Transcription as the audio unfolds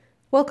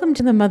Welcome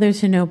to the Mothers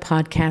Who Know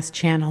podcast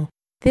channel.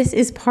 This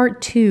is part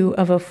 2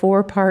 of a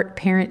 4-part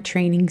parent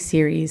training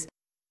series.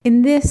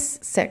 In this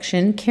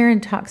section,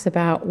 Karen talks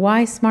about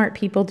why smart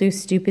people do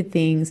stupid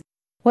things,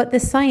 what the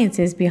science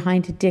is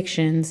behind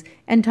addictions,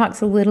 and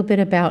talks a little bit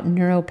about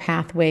neural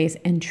pathways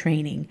and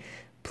training.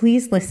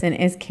 Please listen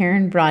as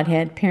Karen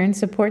Broadhead, parent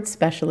support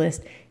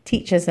specialist,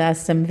 teaches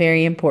us some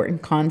very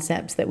important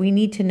concepts that we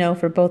need to know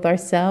for both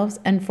ourselves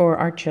and for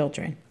our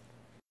children.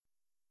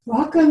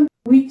 Welcome,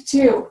 week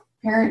 2,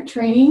 parent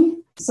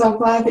training. So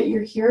glad that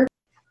you're here.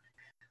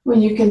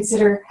 When you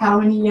consider how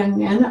many young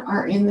men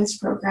are in this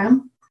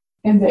program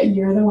and that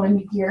you're the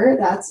one here,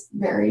 that's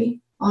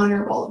very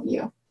honorable of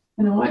you.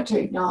 And I want to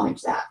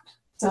acknowledge that.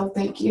 So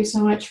thank you so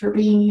much for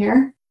being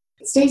here.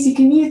 Stacy,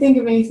 can you think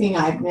of anything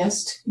I've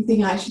missed? You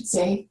think I should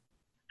say?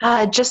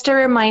 Just a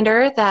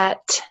reminder that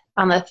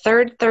on the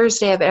third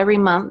Thursday of every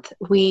month,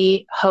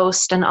 we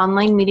host an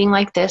online meeting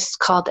like this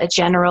called a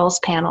Generals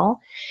Panel.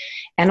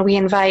 And we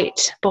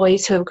invite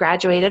boys who have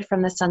graduated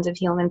from the Sons of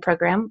Helaman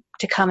program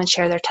to come and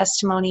share their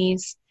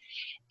testimonies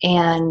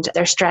and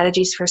their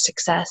strategies for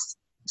success.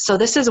 So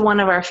this is one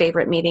of our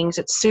favorite meetings.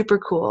 It's super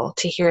cool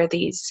to hear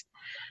these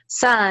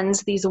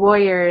sons, these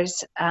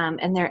warriors,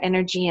 and their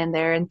energy and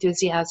their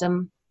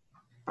enthusiasm.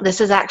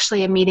 This is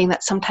actually a meeting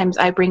that sometimes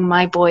I bring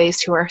my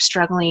boys who are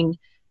struggling.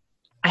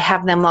 I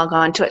have them log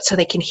on to it so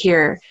they can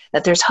hear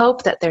that there's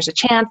hope, that there's a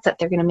chance that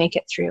they're going to make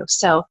it through.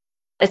 So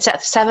it's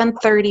at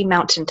 7:30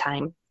 Mountain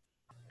Time.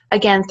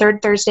 Again,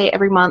 third Thursday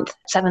every month,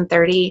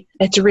 7:30.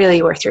 It's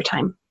really worth your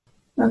time.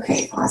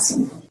 Okay,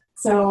 awesome.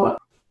 So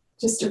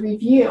just to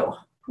review,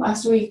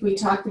 last week we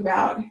talked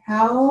about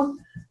how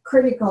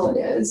critical it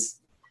is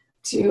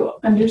to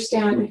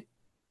understand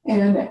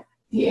and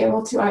be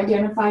able to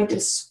identify,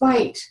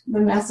 despite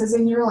the messes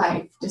in your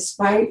life,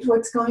 despite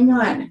what's going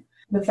on,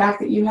 the fact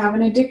that you have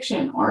an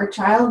addiction or a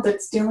child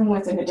that's dealing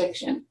with an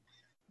addiction,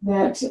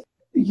 that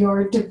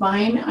your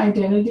divine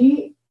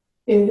identity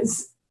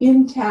is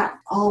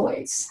intact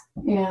always,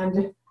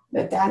 and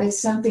that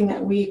is something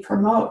that we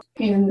promote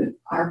in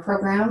our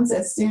programs.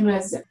 As soon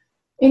as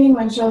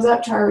anyone shows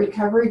up to our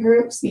recovery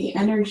groups, the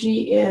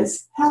energy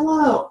is,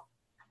 hello,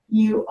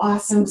 you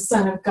awesome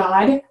son of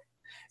God.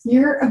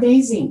 You're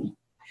amazing,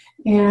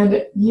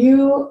 and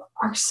you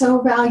are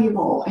so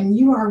valuable, and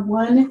you are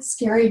one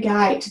scary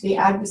guy to the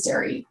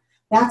adversary.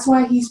 That's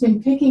why he's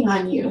been picking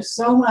on you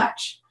so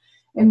much.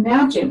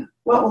 Imagine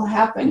what will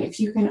happen if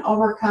you can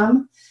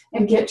overcome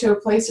and get to a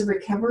place of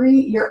recovery.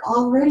 You're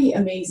already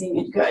amazing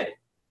and good.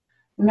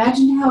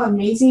 Imagine how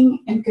amazing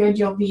and good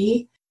you'll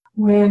be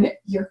when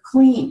you're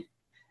clean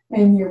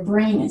and your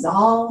brain is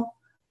all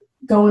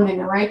going in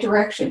the right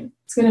direction.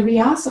 It's going to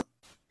be awesome.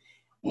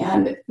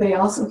 And they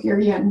also hear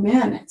young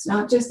men. It's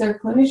not just their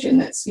clinician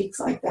that speaks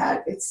like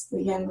that. It's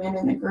the young men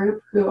in the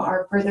group who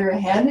are further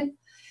ahead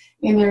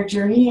in their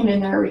journey and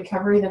in their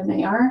recovery than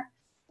they are.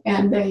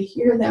 And they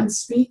hear them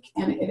speak,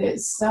 and it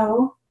is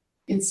so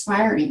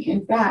inspiring.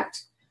 In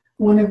fact,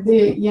 one of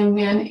the young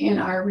men in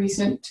our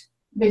recent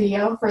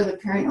video for the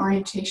parent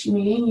orientation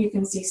meeting, you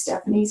can see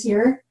Stephanie's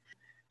here.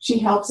 She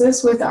helps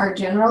us with our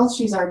generals.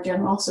 She's our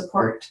general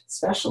support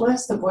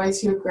specialist, the boys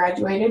who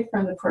graduated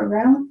from the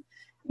program.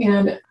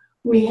 And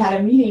we had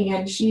a meeting,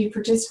 and she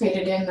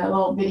participated in the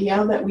little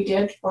video that we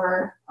did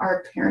for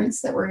our parents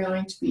that we're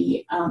going to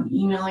be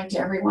emailing to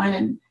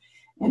everyone.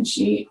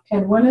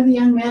 And one of the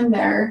young men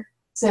there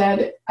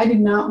said, I did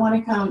not want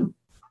to come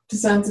to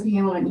Sons of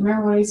Helaman. You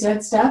remember what he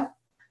said, Steph?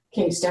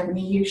 Okay,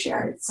 Stephanie, you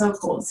share it. It's so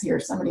cool to hear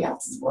somebody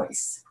else's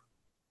voice.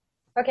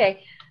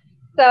 Okay,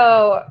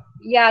 so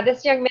yeah,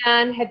 this young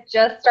man had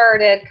just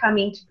started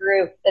coming to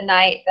group the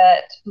night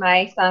that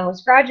my son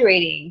was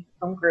graduating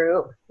from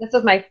group. This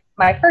was my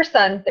first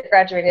son that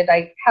graduated.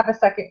 I have a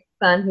second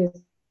son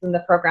who's in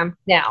the program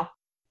now.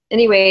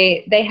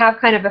 Anyway, they have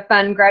kind of a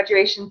fun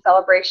graduation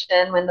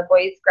celebration when the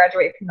boys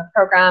graduate from the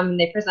program, and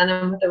they present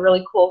them with a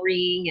really cool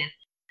ring. And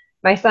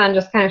my son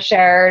just kind of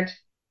shared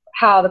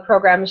how the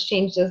program has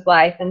changed his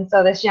life. And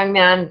so this young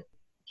man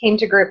came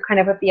to group kind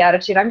of with the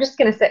attitude, I'm just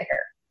going to sit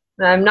here.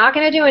 And I'm not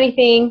going to do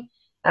anything.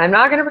 And I'm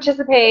not going to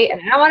participate. And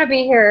I don't want to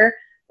be here.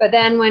 But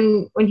then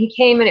when he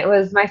came and it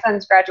was my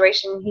son's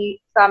graduation,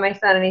 he saw my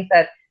son and he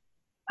said,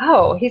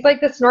 oh, he's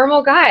like this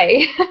normal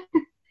guy.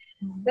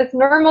 This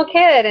normal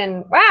kid,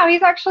 and wow,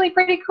 he's actually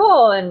pretty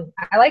cool, and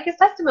I like his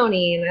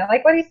testimony, and I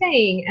like what he's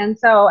saying. And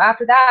so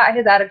after that,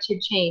 his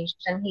attitude changed,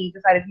 and he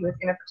decided he was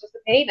going to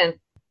participate,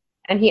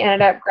 and he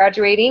ended up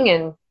graduating,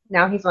 and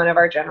now he's one of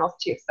our generals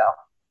too. So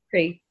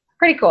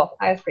pretty cool.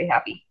 I was pretty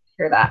happy to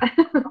hear that.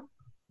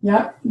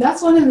 Yeah,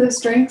 that's one of the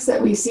strengths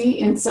that we see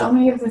in so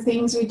many of the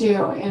things we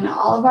do in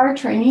all of our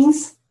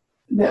trainings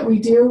that we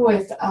do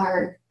with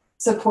our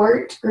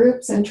support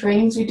groups and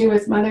trainings we do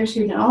with Mothers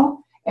Who Know.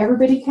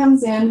 Everybody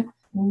comes in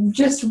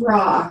just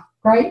raw,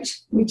 right?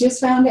 We just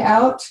found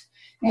out,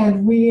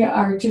 and we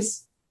are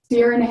just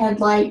deer in a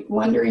headlight,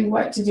 wondering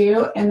what to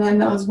do. And then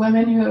those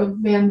women who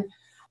have been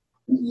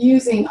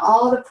using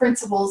all the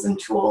principles and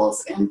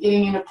tools and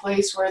getting in a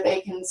place where they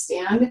can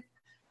stand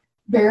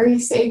very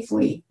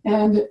safely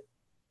and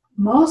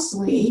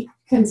mostly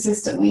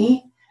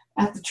consistently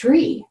at the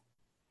tree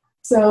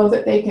so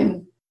that they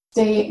can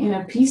stay in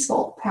a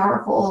peaceful,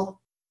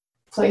 powerful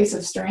place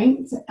of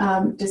strength,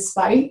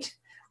 despite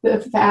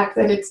the fact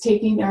that it's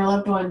taking their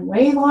loved one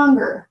way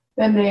longer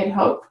than they had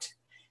hoped,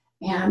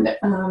 and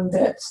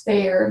that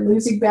they are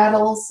losing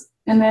battles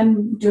and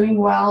then doing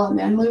well and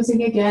then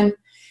losing again.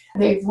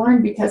 They've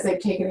learned, because they've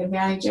taken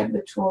advantage of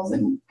the tools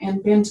and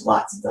been to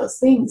lots of those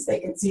things, they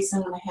can see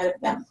someone ahead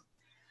of them.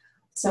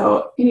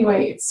 So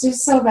anyway, it's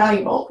just so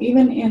valuable.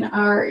 Even in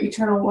our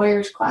Eternal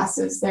Warriors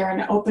classes, they're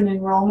an open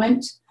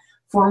enrollment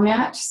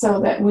format, so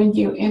that when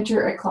you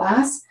enter a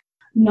class,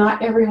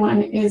 not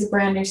everyone is a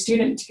brand new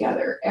student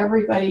together.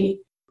 Everybody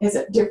is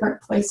at different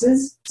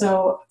places.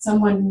 So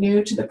someone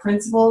new to the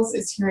principles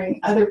is hearing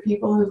other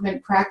people who've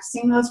been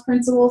practicing those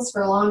principles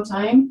for a long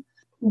time,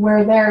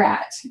 where they're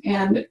at,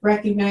 and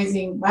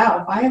recognizing,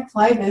 wow, if I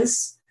apply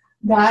this,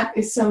 that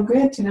is so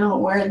good to know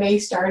where they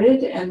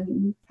started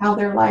and how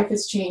their life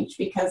has changed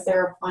because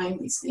they're applying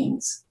these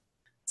things.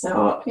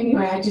 So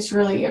anyway, I just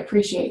really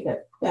appreciate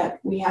that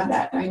we have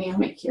that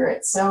dynamic here.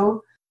 It's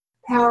so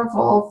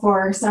powerful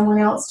for someone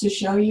else to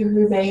show you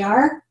who they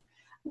are,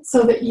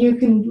 so that you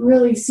can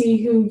really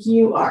see who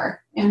you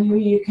are and who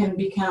you can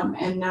become,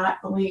 and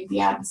not believe the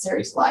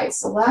adversary's lies.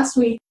 So last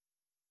week,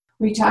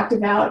 we talked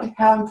about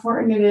how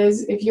important it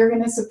is, if you're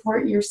going to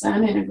support your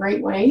son in a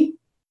great way,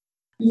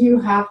 you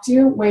have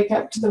to wake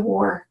up to the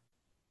war.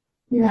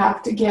 You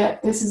have to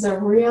this is a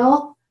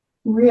real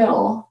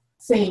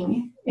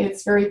thing.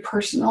 It's very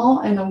personal,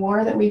 and the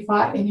war that we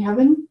fought in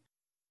heaven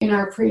in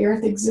our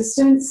pre-earth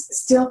existence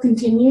still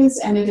continues,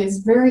 and it is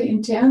very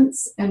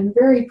intense and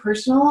very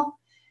personal,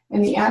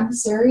 and the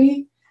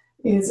adversary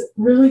is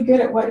really good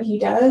at what he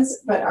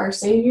does, but our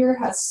Savior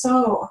has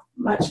so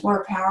much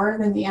more power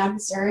than the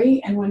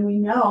adversary, and when we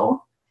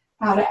know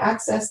how to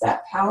access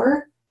that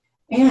power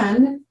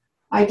and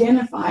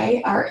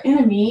identify our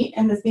enemy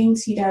and the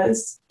things he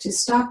does to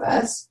stop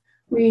us,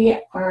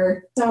 we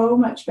are so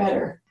much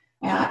better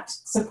at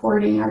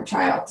supporting our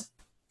child.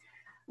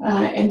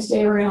 And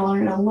today we're going to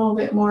learn a little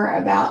bit more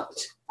about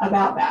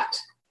that.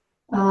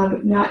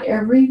 Not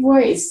every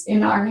voice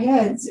in our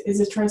heads is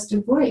a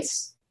trusted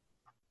voice.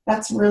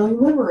 That's really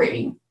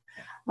liberating,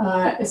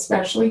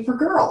 especially for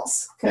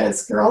girls,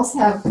 because girls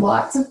have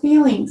lots of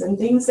feelings and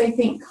things they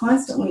think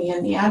constantly,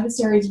 and the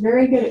adversary is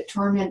very good at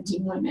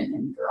tormenting women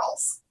and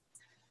girls.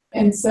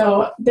 And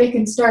so they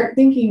can start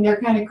thinking they're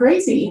kind of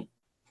crazy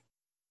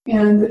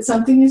and that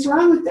something is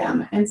wrong with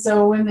them. And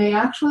so when they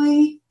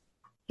actually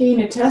gain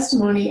a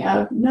testimony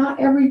of, not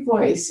every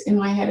voice in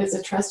my head is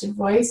a trusted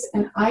voice,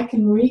 and I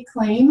can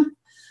reclaim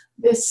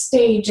this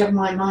stage of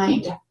my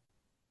mind.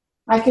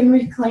 I can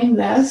reclaim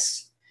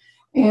this,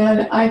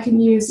 and I can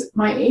use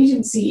my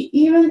agency,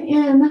 even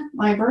in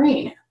my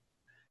brain,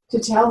 to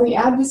tell the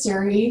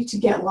adversary to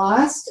get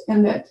lost,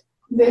 and that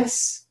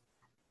this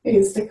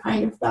is the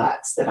kind of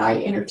thoughts that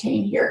I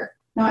entertain here,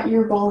 not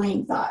your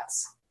bullying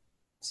thoughts.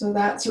 So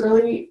that's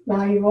really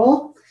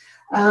valuable.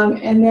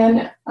 And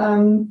then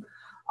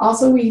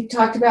also we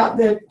talked about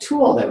the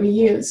tool that we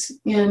use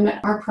in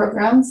our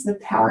programs, the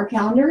Power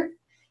Calendar,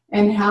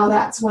 and how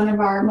that's one of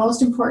our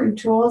most important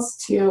tools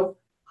to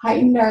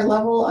heighten our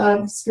level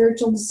of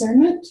spiritual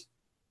discernment,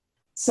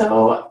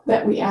 so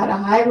that we add a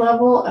high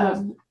level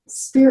of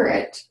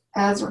spirit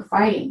as we're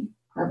fighting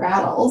our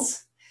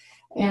battles.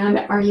 And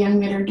our young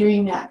men are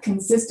doing that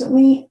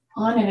consistently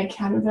on an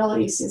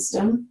accountability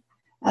system,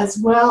 as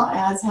well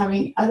as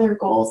having other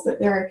goals that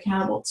they're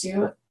accountable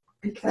to,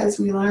 because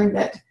we learned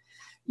that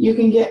you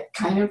can get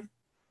kind of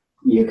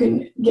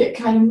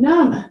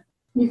numb.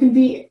 You can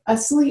be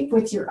asleep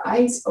with your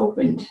eyes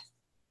opened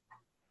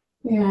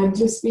and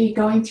just be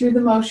going through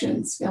the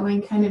motions,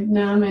 feeling kind of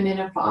numb and in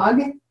a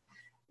fog,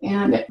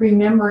 and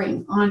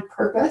remembering on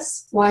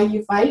purpose why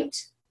you fight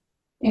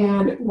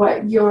and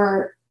what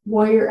your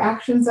warrior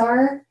actions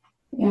are,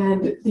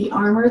 and the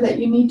armor that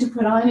you need to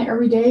put on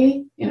every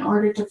day in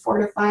order to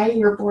fortify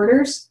your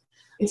borders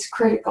is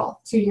critical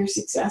to your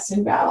success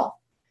in battle.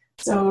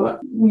 So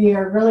we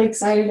are really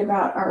excited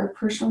about our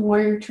personal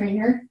warrior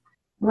trainer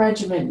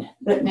regimen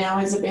that now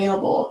is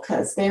available,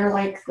 because they're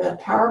like the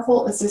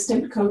powerful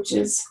assistant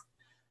coaches.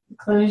 The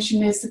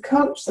clinician is the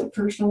coach, the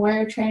personal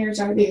warrior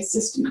trainers are the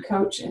assistant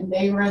coach, and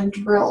they run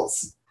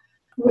drills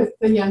with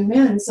the young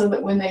men so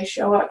that when they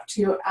show up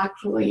to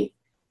actually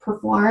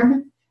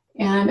perform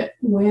and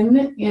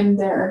win in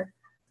their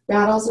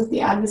battles with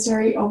the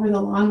adversary over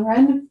the long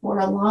run for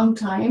a long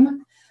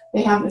time,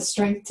 they have the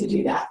strength to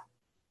do that,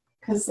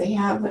 because they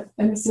have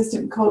an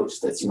assistant coach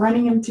that's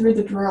running them through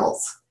the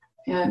drills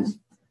and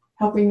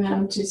helping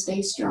them to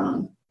stay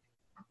strong.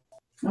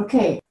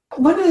 Okay,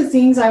 one of the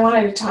things I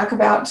wanted to talk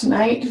about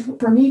tonight,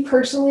 for me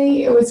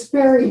personally, it was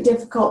very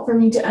difficult for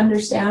me to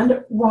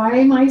understand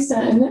why my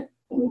son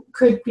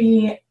could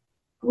be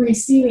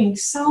receiving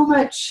so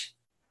much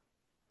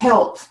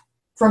help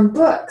from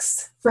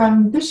books,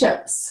 from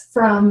bishops,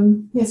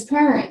 from his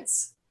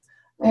parents,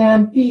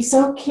 and be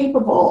so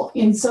capable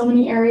in so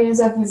many areas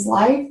of his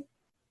life,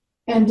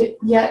 and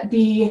yet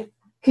be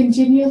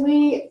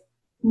continually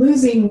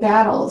losing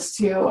battles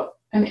to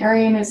an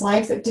area in his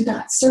life that did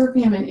not serve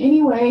him in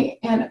any way,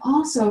 and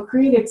also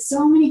created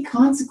so many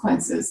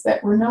consequences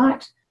that were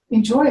not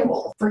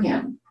enjoyable for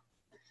him.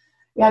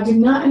 I did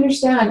not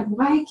understand,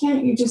 why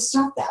can't you just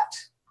stop that?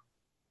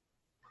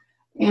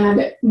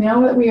 And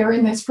now that we are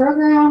in this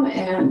program,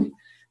 and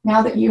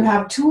now that you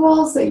have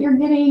tools that you're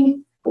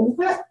getting,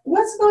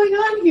 what's going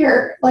on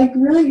here? Like,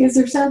 really, is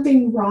there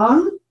something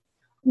wrong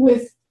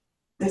with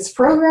this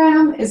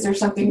program? Is there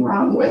something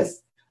wrong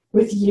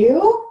with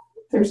you?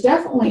 There's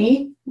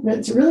definitely,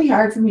 it's really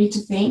hard for me to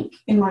think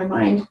in my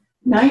mind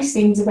nice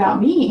things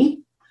about me.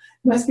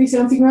 Must be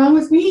something wrong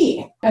with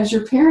me as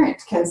your parent,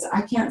 because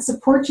I can't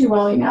support you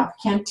well enough,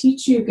 can't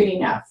teach you good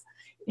enough,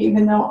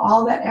 even though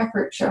all that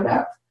effort showed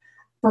up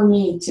for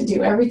me to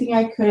do everything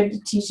I could to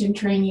teach and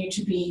train you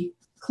to be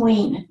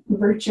clean and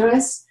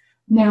virtuous.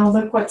 Now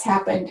look what's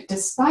happened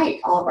despite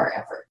all of our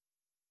effort.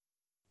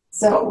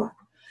 So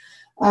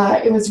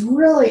it was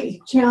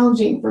really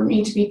challenging for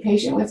me to be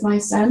patient with my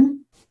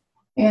son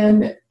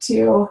and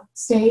to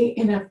stay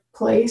in a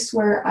place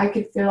where I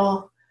could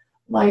feel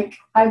like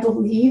I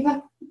believe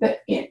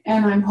that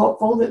and I'm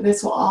hopeful that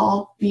this will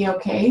all be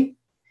okay,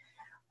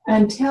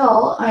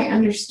 until I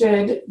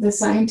understood the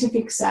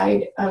scientific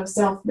side of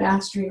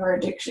self-mastery or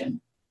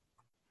addiction.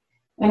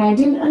 And I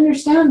didn't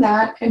understand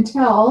that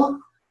until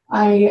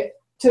I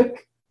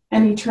took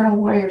an Eternal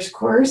Warriors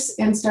course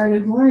and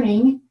started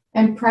learning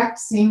and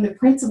practicing the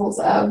principles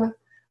of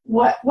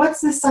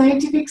what's the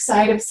scientific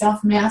side of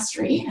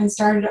self-mastery, and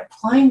started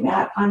applying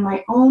that on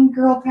my own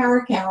girl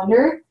power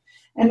calendar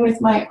and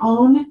with my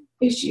own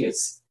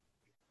issues.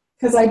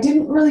 Because I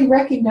didn't really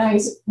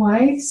recognize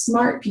why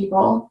smart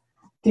people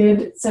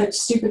did such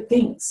stupid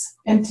things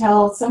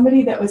until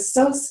somebody that was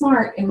so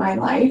smart in my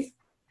life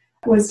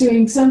was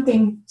doing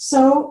something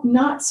so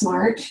not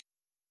smart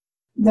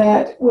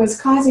that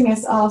was causing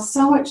us all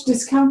so much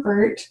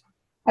discomfort.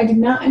 I did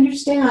not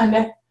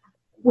understand,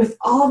 with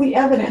all the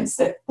evidence,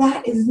 that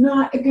that is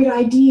not a good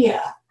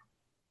idea,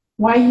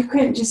 why you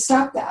couldn't just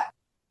stop that.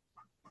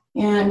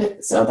 And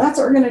so that's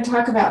what we're going to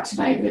talk about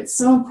tonight. It's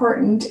so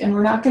important, and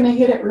we're not going to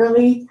hit it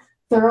really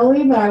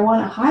thoroughly, but I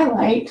want to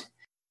highlight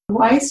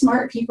why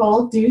smart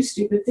people do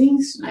stupid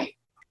things tonight.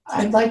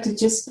 I'd like to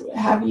just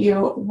have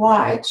you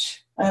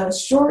watch a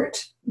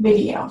short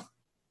video.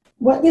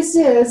 What this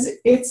is,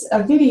 it's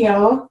a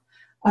video,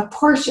 a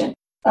portion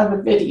of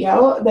a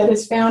video that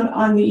is found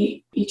on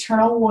the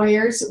Eternal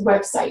Warriors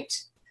website.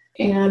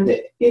 And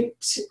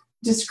it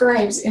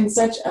describes in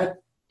such a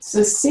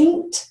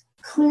succinct,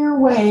 clear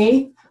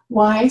way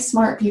why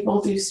smart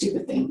people do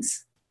stupid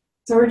things.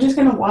 So we're just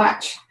going to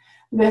watch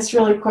this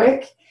really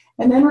quick,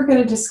 and then we're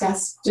going to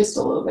discuss just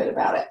a little bit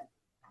about it.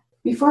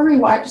 Before we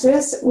watch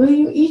this, will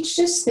you each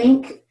just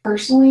think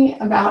personally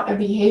about a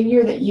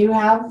behavior that you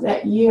have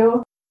that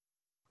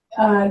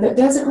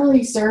doesn't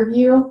really serve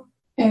you,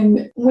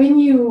 and when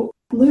you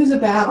lose a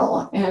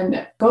battle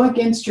and go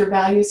against your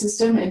value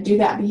system and do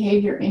that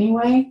behavior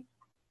anyway,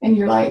 and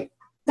you're like,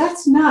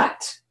 that's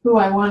not who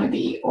I want to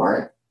be,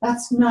 or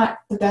that's not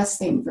the best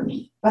thing for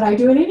me, but I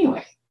do it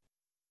anyway.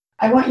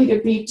 I want you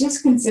to be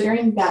just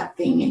considering that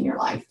thing in your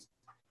life.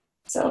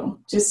 So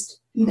just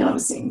be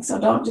noticing. So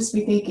don't just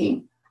be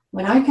thinking,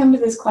 when I come to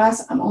this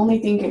class, I'm only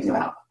thinking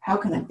about how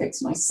can I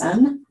fix my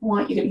son. I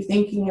want you to be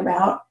thinking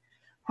about,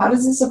 how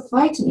does this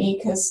apply to me?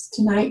 Because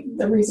tonight,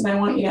 the reason I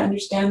want you to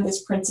understand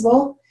this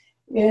principle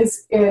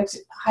is it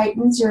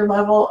heightens your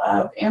level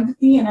of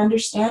empathy and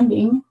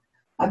understanding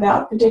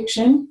about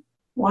addiction,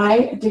 why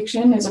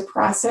addiction is a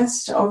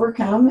process to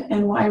overcome,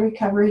 and why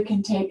recovery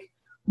can take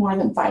more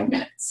than 5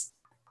 minutes.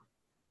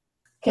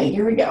 Okay,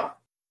 here we go.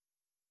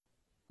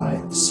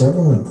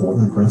 Several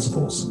important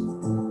principles.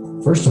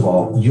 First of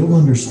all, you'll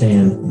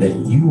understand that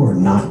you are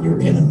not your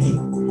enemy.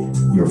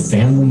 Your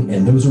family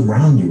and those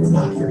around you are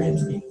not your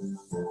enemy,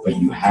 but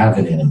you have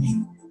an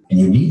enemy, and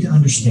you need to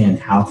understand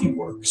how he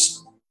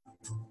works.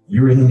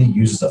 Your enemy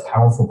uses a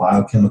powerful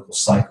biochemical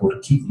cycle to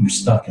keep you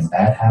stuck in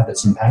bad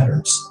habits and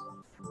patterns.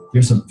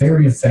 There's a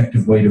very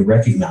effective way to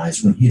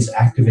recognize when he is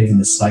activating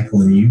the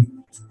cycle in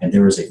you, and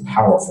there is a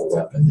powerful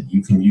weapon that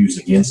you can use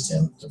against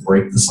him to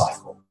break the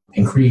cycle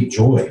and create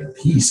joy and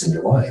peace in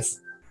your life.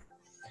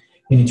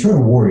 In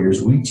Eternal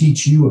Warriors, we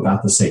teach you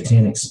about the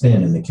satanic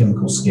spin in the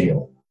chemical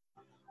scale.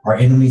 Our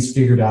enemies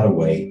figured out a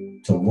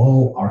way to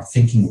lull our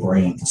thinking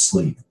brain to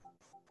sleep.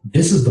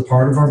 This is the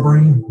part of our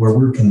brain where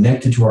we're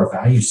connected to our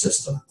value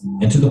system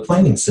and to the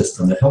planning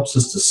system that helps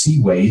us to see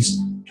ways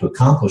to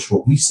accomplish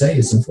what we say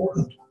is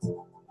important.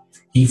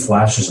 He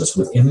flashes us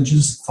with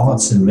images,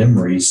 thoughts, and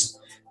memories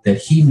that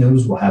he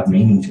knows will have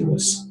meaning to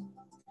us.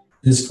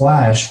 This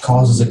flash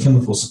causes a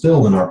chemical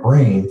spill in our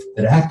brain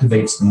that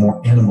activates the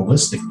more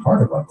animalistic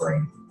part of our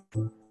brain.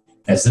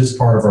 As this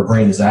part of our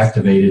brain is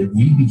activated,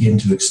 we begin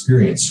to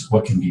experience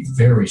what can be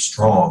very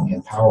strong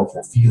and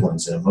powerful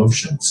feelings and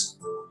emotions.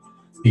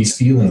 These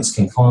feelings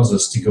can cause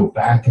us to go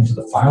back into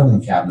the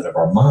filing cabinet of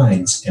our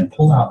minds and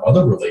pull out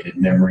other related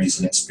memories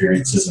and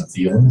experiences and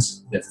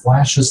feelings that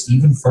flash us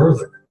even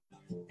further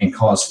and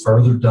cause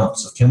further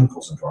dumps of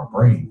chemicals into our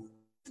brain.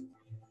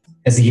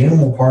 As the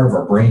animal part of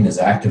our brain is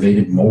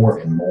activated more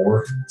and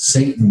more,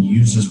 Satan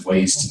uses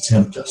ways to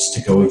tempt us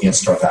to go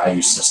against our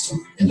value system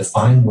and to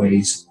find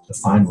ways to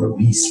find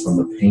release from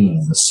the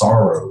pain, the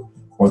sorrow,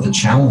 or the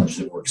challenge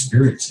that we're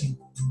experiencing.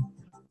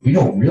 We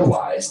don't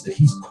realize that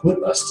he's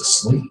put us to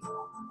sleep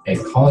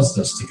and caused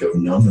us to go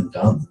numb and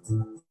dumb.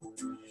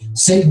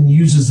 Satan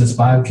uses this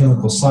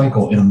biochemical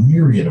cycle in a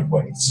myriad of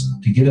ways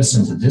to get us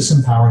into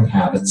disempowering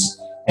habits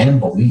and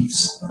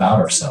beliefs about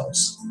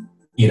ourselves.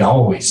 It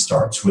always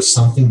starts with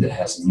something that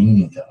has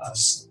meaning to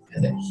us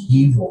and that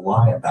he will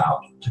lie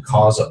about to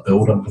cause a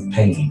buildup of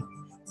pain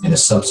and a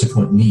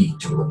subsequent need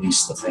to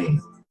release the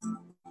pain.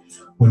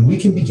 When we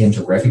can begin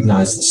to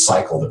recognize the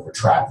cycle that we're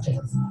trapped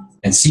in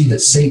and see that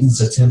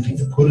Satan's attempting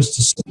to put us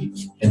to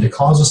sleep and to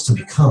cause us to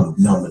become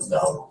numb and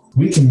dumb,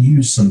 we can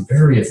use some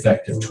very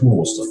effective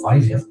tools to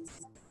fight him.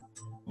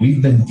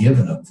 We've been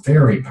given a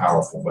very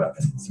powerful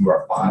weapon through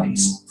our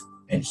bodies,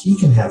 and he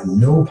can have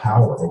no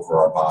power over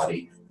our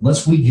body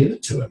unless we give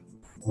it to him.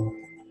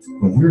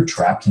 When we're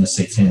trapped in a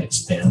satanic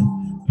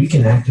spin, we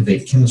can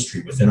activate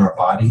chemistry within our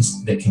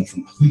bodies that can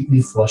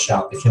completely flush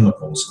out the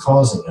chemicals,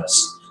 causing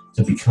us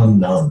to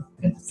become numb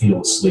and feel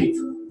asleep.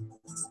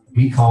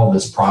 We call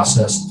this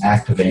process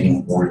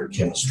activating warrior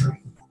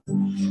chemistry.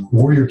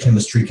 Warrior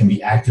chemistry can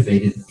be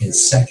activated in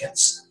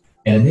seconds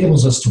and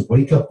enables us to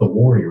wake up the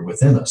warrior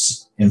within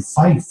us and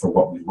fight for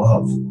what we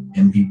love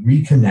and be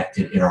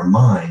reconnected in our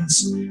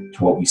minds to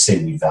what we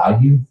say we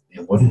value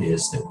and what it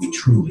is that we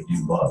truly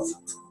do love.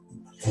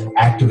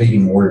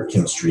 Activating warrior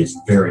chemistry is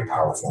very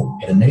powerful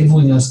in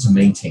enabling us to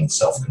maintain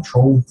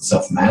self-control,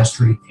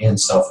 self-mastery, and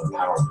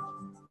self-empowerment.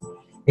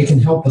 It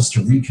can help us to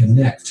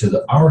reconnect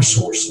to our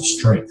source of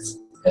strength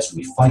as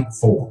we fight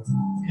for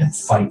and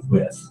fight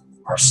with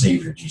our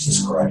Savior,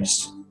 Jesus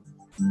Christ.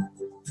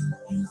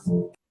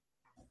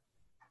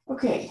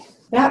 Okay,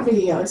 that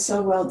video is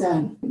so well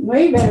done.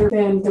 Way better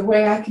than the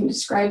way I can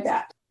describe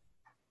that.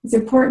 It's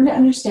important to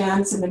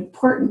understand some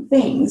important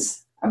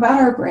things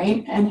about our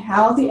brain and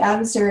how the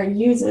adversary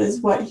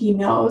uses what he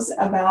knows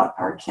about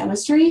our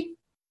chemistry,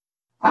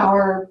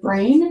 our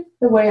brain,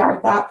 the way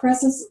our thought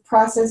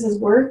processes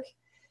work,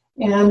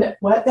 and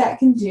what that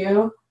can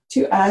do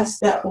to us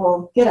that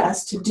will get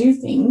us to do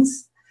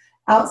things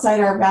outside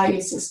our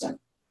value system.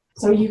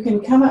 So you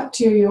can come up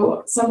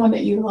to someone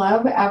that you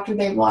love after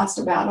they've lost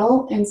a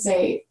battle and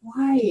say,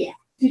 "Why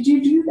did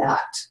you do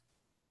that?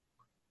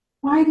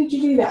 Why did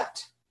you do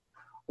that?"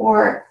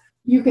 Or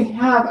you can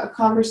have a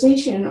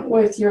conversation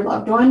with your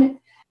loved one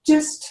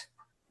just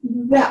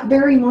that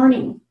very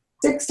morning,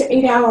 6 to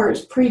 8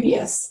 hours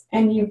previous,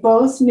 and you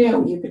both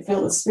knew, you could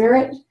feel the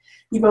spirit.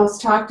 You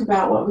both talked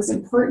about what was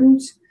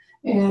important,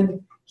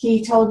 and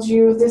he told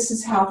you, "This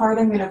is how hard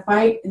I'm going to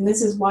fight, and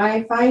this is why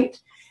I fight,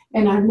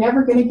 and I'm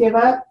never going to give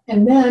up."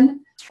 And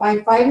then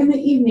by 5 in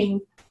the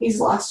evening,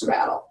 he's lost a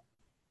battle.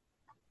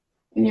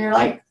 And you're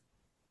like,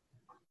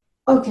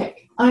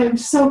 okay, I'm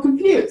so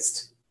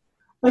confused.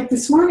 Like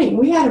this morning,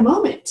 we had a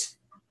moment.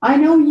 I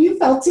know you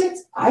felt it.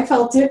 I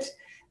felt it.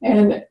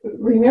 And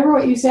remember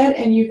what you said,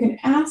 and you can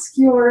ask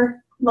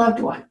your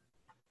loved one,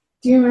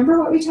 "Do you remember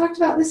what we talked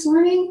about this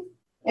morning?"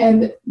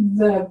 And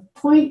the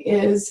point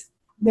is,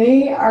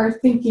 they are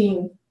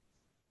thinking,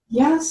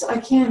 "Yes, I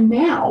can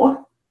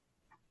now.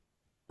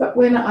 But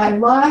when I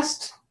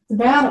lost the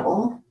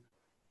battle,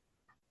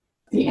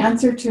 the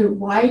answer to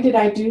why did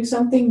I do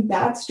something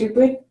that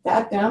stupid,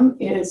 that dumb,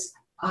 is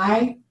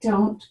I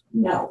don't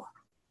know."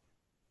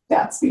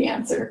 That's the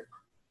answer.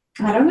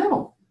 I don't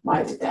know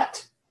why I did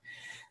that.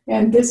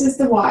 And this is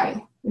the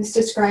why. This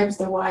describes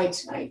the why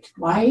tonight.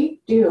 Why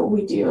do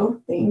we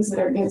do things that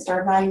are against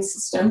our value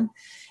system?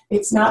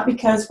 It's not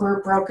because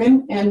we're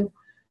broken and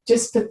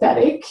just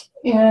pathetic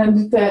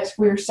and that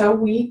we're so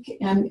weak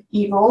and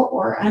evil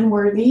or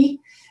unworthy.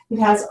 It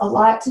has a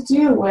lot to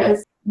do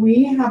with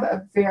we have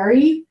a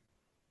very,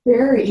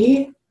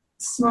 very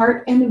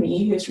smart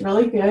enemy who's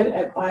really good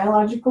at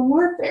biological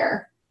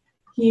warfare.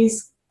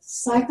 He's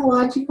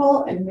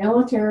psychological and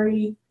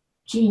military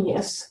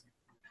genius.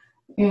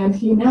 And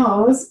he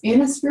knows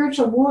in a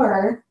spiritual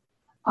war,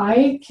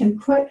 I can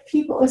put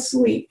people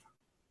asleep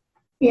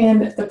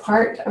in the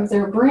part of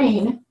their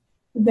brain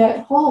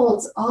that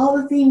holds all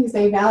the things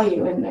they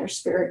value in their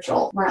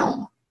spiritual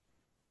realm.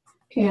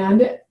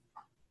 And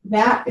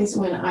that is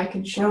when I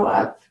can show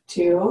up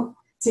to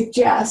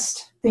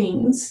suggest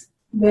things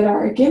that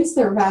are against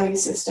their value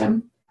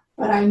system,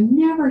 but I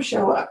never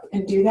show up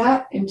and do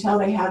that until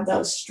they have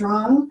those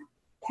strong,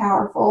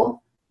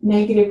 powerful,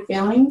 negative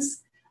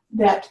feelings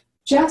that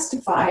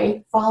justify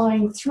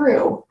following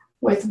through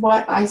with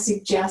what I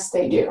suggest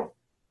they do.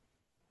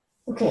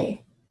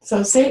 Okay,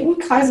 so Satan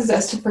causes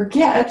us to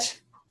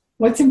forget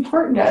what's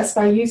important to us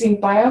by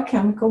using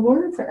biochemical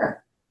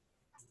warfare.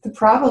 The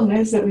problem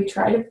is that we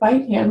try to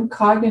fight him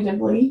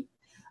cognitively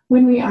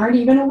when we aren't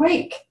even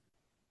awake.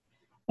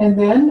 And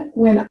then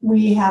when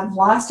we have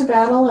lost a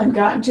battle and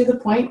gotten to the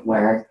point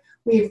where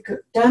we've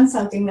done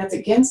something that's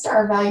against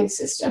our value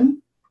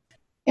system,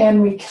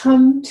 and we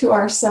come to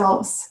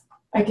ourselves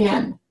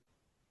again,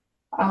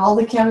 all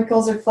the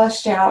chemicals are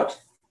flushed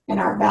out and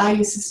our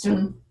value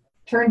system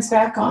turns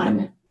back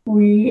on,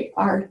 we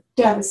are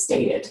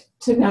devastated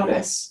to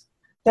notice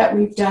that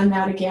we've done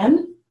that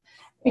again.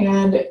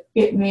 And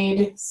it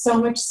made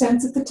so much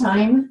sense at the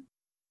time.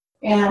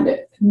 And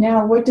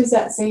now what does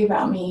that say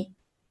about me?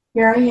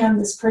 Here I am,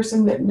 this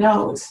person that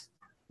knows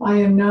I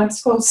am not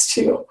supposed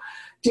to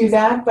do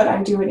that, but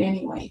I do it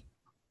anyway.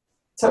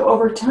 So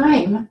over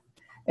time,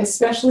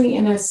 especially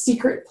in a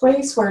secret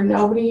place where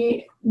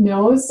nobody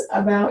knows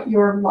about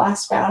your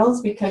lost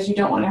battles because you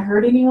don't want to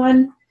hurt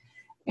anyone,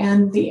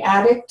 and the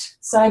addict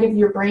side of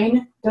your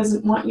brain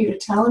doesn't want you to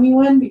tell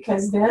anyone,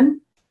 because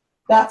then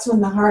that's when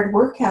the hard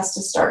work has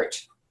to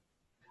start.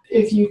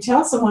 If you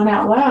tell someone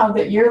out loud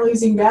that you're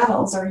losing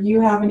battles or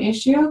you have an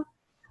issue,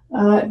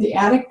 the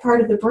addict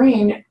part of the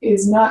brain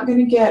is not going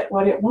to get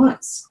what it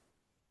wants.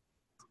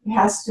 It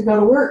has to go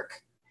to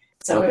work.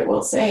 So it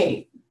will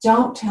say,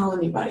 don't tell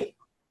anybody.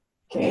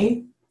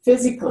 Okay?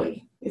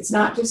 Physically, it's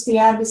not just the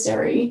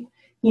adversary.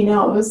 He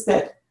knows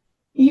that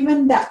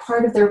even that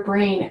part of their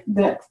brain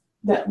that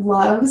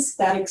loves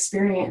that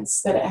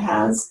experience that it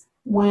has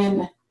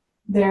when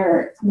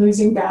they're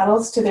losing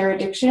battles to their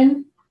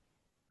addiction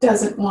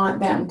doesn't want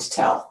them to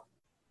tell.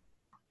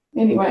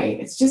 Anyway,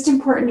 it's just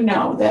important to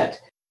know that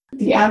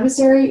the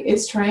adversary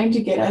is trying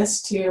to get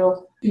us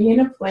to be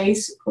in a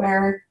place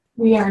where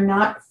we are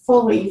not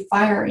fully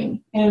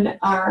firing in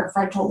our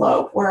frontal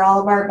lobe, where all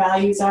of our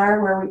values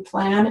are, where we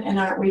plan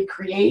and we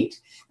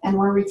create, and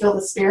where we feel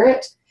the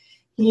spirit.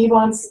 He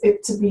wants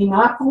it to be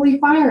not fully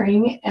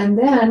firing, and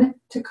then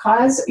to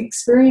cause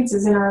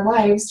experiences in our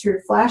lives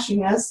through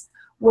flashing us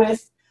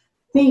with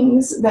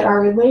things that are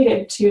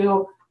related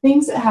to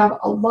things that have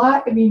a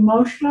lot of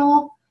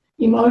emotional,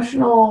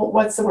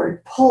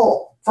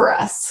 pull for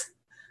us.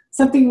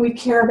 Something we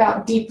care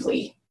about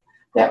deeply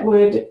that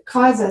would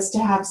cause us to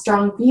have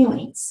strong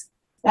feelings.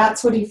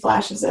 That's what he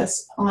flashes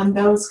us on,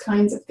 those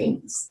kinds of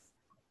things.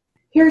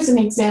 Here's an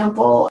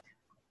example,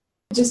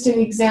 just an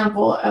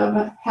example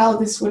of how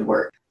this would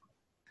work.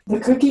 The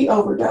cookie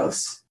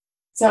overdose.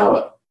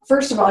 So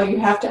first of all, you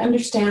have to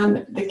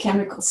understand the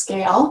chemical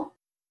scale.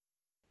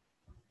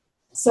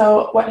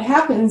 So what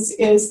happens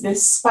is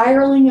this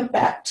spiraling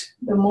effect.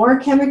 The more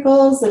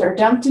chemicals that are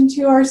dumped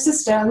into our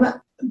system,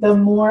 the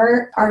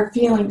more our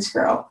feelings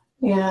grow.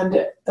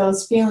 And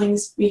those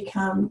feelings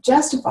become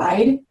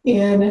justified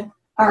in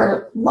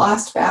our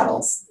lost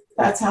battles.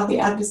 That's how the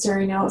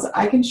adversary knows.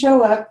 I can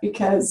show up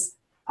because,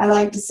 I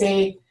like to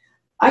say,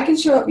 I can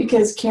show up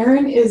because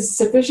Karen is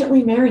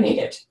sufficiently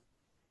marinated.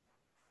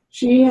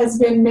 She has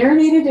been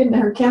marinated in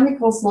her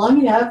chemicals long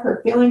enough,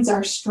 her feelings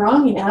are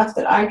strong enough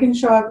that I can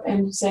show up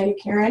and say,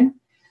 Karen,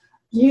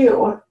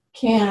 you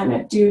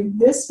can do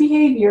this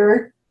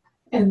behavior,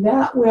 and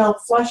that will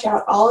flush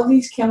out all of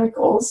these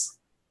chemicals,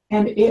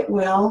 and it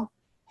will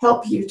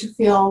help you to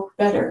feel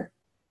better.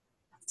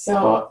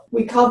 So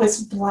we call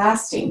this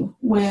blasting.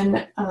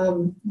 When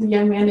the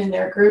young men in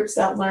their groups,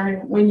 they'll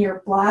learn when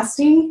you're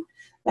blasting,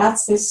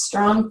 that's this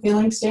strong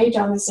feeling stage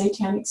on the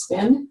satanic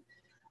spin.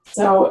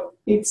 So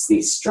it's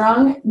these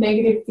strong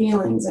negative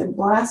feelings, and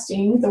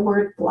blasting, the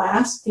word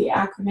blast, the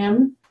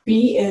acronym,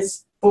 B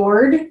is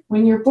bored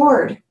when you're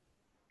bored.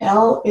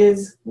 L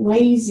is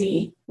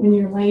lazy when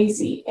you're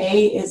lazy.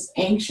 A is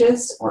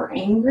anxious or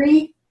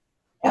angry.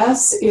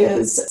 S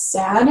is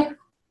sad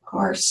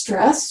or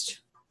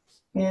stressed.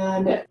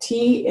 And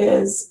T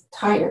is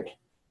tired.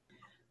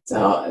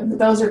 So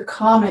those are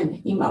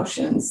common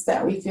emotions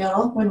that we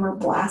feel when we're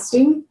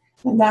blasting,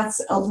 and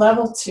that's a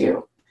level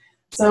 2.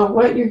 So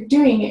what you're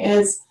doing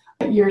is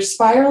you're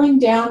spiraling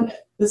down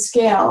the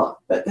scale,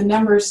 but the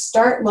numbers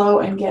start low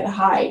and get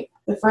high.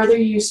 The further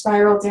you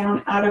spiral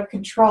down out of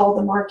control,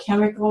 the more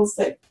chemicals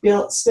that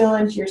spill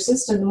into your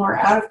system, the more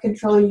out of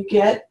control you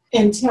get,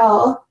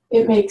 until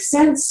it makes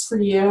sense for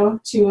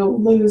you to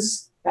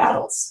lose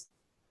battles.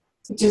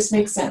 It just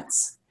makes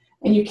sense.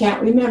 And you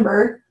can't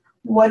remember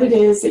what it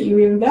is that you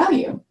even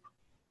value,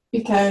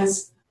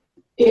 because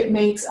it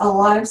makes a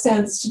lot of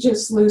sense to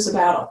just lose a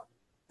battle.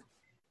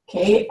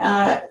 Okay,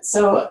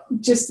 so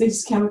just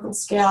this chemical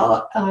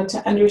scale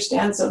to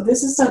understand. So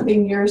this is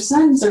something your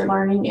sons are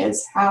learning,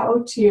 is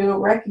how to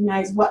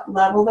recognize what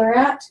level they're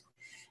at,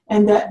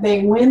 and that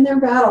they win their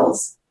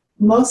battles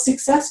most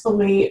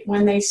successfully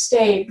when they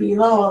stay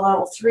below a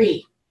level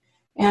 3.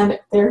 And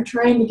they're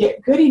trying to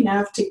get good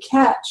enough to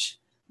catch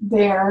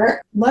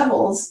their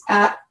levels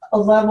at a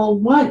level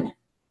 1,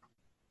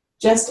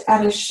 just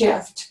at a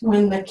shift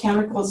when the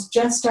chemicals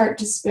just start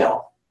to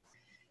spill.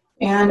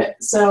 And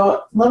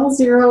so level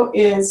 0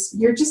 is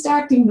you're just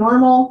acting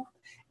normal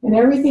and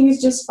everything is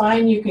just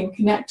fine. You can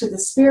connect to the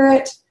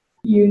spirit,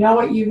 you know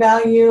what you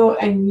value,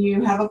 and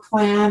you have a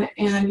plan,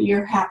 and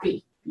you're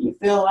happy. You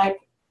feel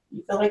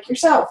like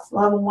yourself.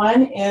 Level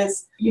 1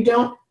 is you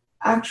don't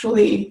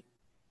actually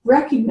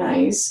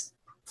recognize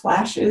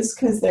flashes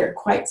because they're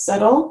quite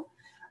subtle,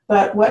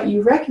 but what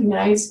you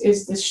recognize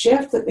is the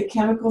shift that the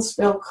chemical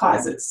spill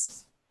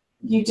causes.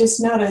 You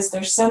just notice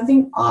there's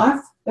something off.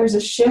 There's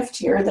a shift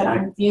here that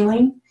I'm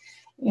feeling.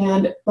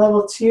 And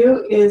level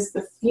 2 is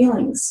the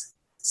feelings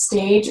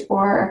stage,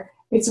 or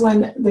it's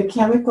when the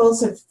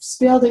chemicals have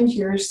spilled into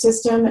your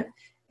system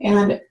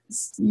and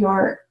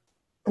your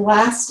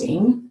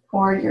blasting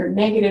or your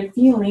negative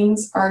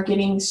feelings are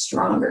getting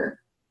stronger.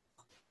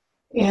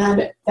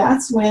 And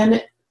that's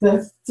when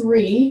the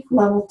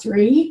level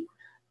 3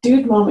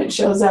 dude moment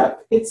shows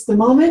up. It's the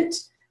moment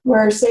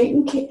where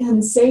Satan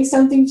can say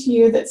something to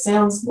you that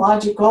sounds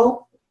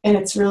logical and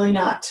it's really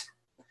not.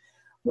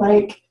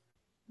 Like,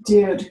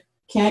 dude,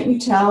 can't you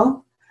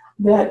tell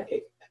that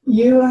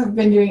you have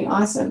been doing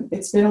awesome?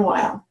 It's been a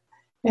while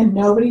and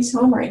nobody's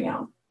home right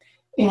now.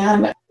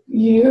 And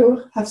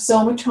you have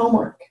so much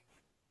homework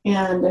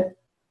and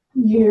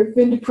you've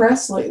been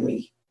depressed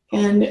lately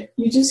and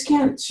you just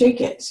can't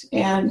shake it.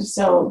 And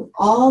so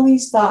all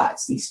these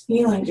thoughts, these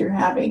feelings you're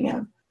having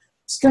of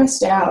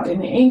stressed out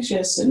and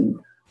anxious and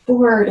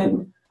bored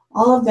and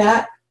all of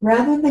that,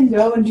 rather than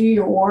go and do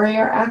your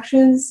warrior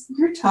actions,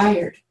 you're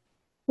tired.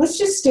 Let's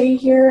just stay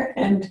here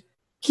and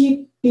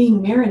keep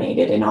being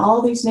marinated in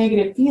all these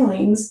negative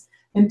feelings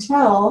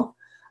until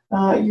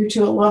you're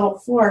to a level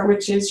 4,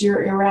 which is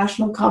your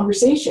irrational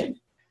conversation,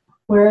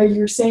 where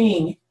you're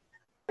saying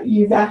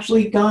you've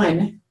actually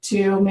gone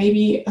to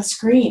maybe a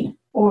screen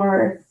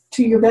or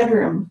to your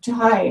bedroom to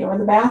hide or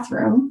the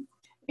bathroom,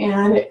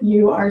 and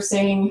you are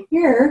saying,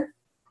 here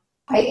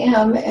I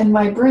am, and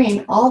my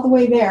brain all the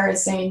way there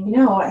is saying, you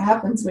know what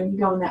happens when you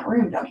go in that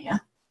room, don't you?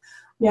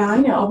 Yeah, I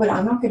know, but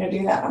I'm not going to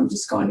do that. I'm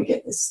just going to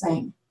get this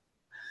thing.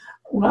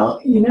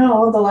 Well, you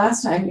know, the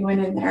last time you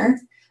went in there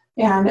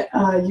and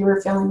you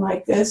were feeling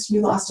like this,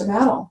 you lost a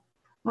battle.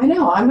 I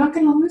know, I'm not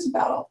going to lose a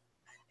battle.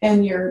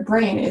 And your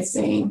brain is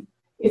saying,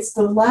 it's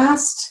the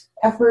last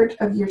effort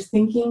of your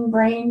thinking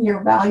brain,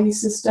 your value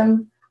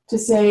system, to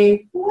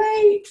say,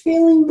 wait,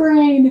 feeling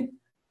brain,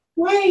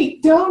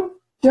 wait, don't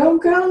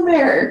go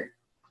there.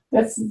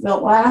 That's the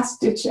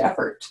last ditch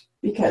effort,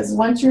 because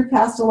once you're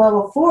past a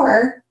level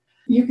 4,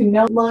 you can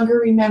no longer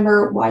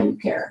remember why you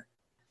care.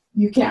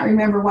 You can't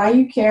remember why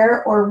you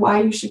care or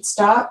why you should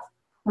stop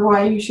or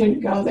why you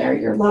shouldn't go there.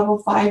 Your level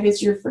 5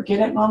 is your forget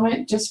it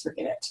moment. Just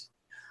forget it.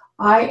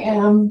 I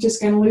am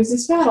just going to lose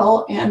this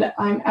battle, and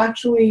I'm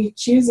actually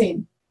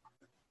choosing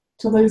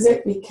to lose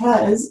it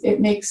because it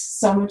makes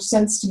so much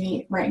sense to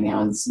me right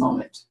now in this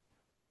moment.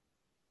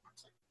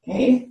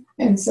 Okay,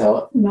 and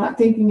so not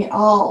thinking at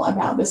all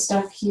about this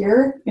stuff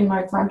here in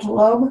my frontal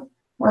lobe,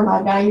 where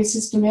my value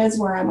system is,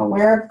 where I'm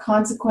aware of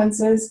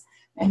consequences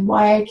and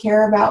why I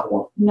care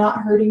about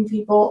not hurting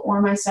people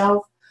or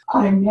myself.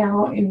 I'm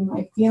now in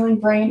my feeling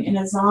brain in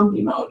a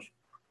zombie mode,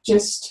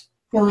 just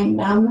feeling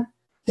numb,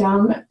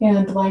 dumb,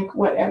 and like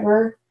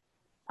whatever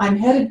I'm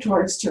headed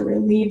towards to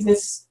relieve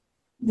this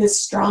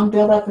strong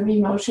buildup of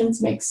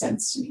emotions makes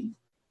sense to me.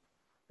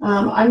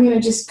 I'm going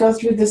to just go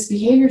through this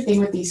behavior thing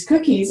with these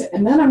cookies,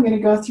 and then I'm going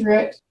to go through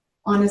it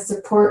on a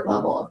support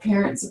level, a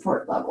parent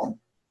support level.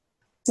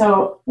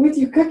 So with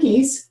your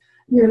cookies,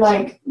 you're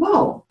like,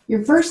 whoa,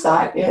 your first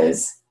thought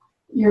is,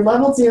 your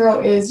level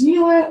 0 is, you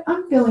know what,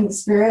 I'm feeling the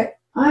spirit.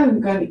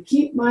 I'm going to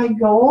keep my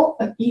goal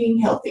of eating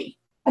healthy.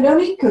 I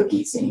don't eat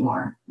cookies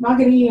anymore. I'm not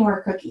going to eat any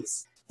more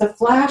cookies. The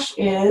flash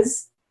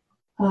is,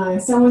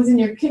 someone's in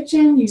your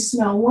kitchen, you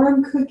smell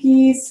warm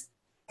cookies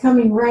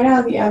coming right out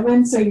of the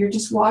oven, so you're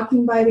just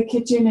walking by the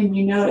kitchen and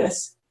you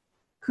notice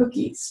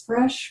cookies,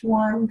 fresh,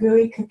 warm,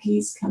 gooey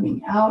cookies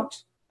coming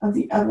out of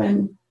the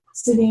oven,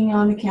 sitting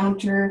on the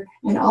counter,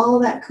 and all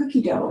that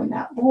cookie dough in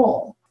that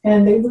bowl.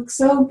 And they look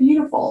so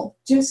beautiful,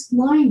 just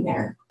lying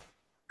there,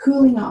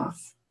 cooling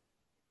off.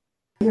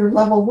 Your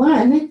level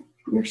 1,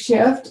 your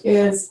shift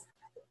is,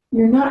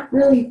 you're not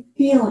really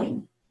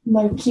feeling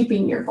like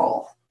keeping your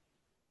goal.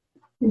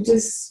 You're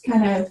just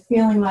kind of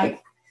feeling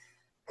like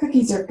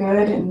cookies are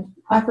good and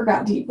I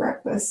forgot to eat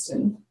breakfast,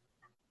 and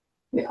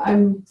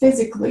I'm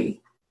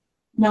physically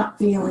not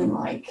feeling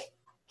like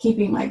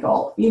keeping my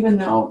goal, even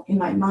though in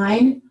my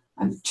mind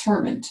I'm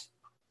determined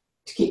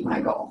to keep my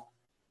goal.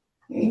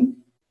 Okay?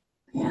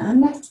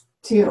 And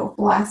 2,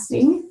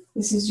 blasting.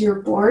 This is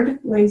your bored,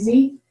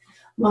 lazy,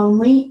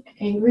 lonely,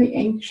 angry,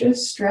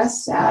 anxious,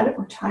 stressed, sad,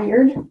 or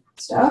tired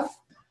stuff.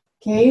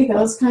 Okay,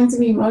 those kinds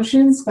of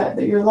emotions,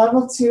 but your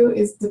level 2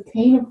 is the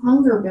pain of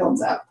hunger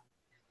builds up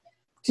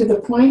to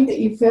the point that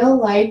you feel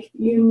like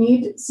you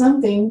need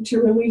something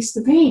to release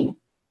the pain.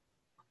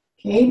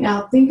 Okay,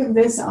 now think of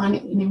this on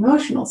an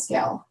emotional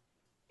scale.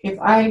 If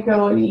I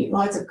go and eat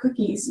lots of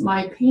cookies,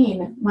 my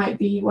pain might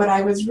be what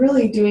I was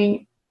really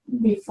doing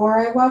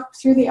before I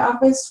walked through the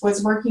office,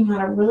 was working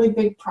on a really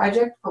big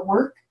project for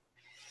work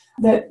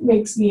that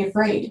makes me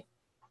afraid,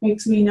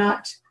 makes me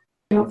I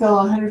don't feel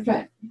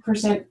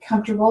 100%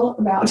 comfortable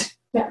about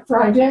that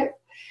project.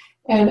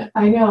 And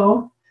I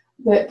know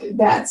that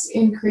that's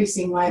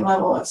increasing my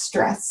level of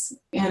stress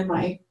and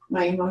my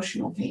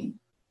emotional pain.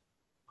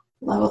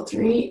 Level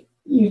 3,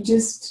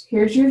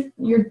 here's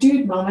your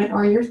dude moment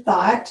or your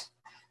thought.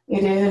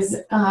 It is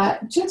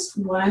just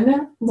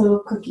one little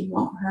cookie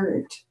won't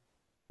hurt.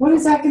 What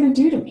is that going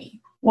to do to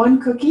me? One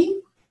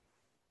cookie?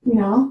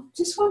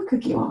 Just one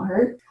cookie won't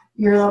hurt.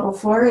 Your level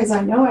 4 is,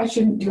 I know I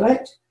shouldn't do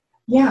it.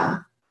 Yeah,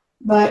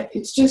 but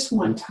it's just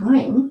one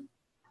time.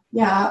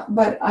 Yeah,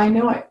 but I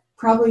know it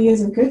probably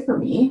isn't good for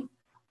me.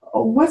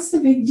 What's the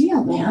big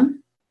deal,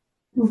 man?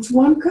 It's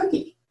one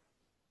cookie,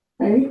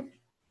 right?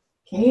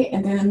 Okay,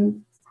 and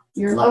then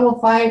your level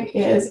 5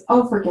 is,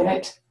 oh, forget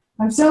it.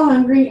 I'm so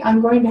hungry,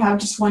 I'm going to have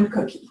just one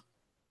cookie.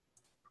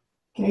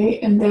 Okay,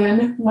 and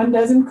then 1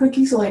 dozen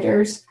cookies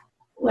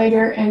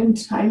later,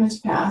 and time has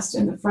passed,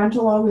 and the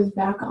frontal lobe is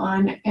back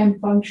on and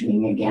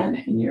functioning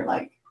again, and you're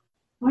like,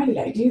 why did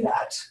I do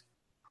that?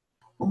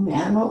 Oh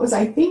man, what was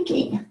I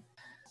thinking?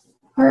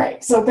 All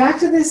right, so back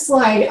to this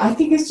slide. I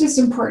think it's just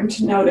important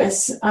to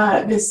notice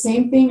this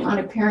same thing on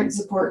a parent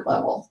support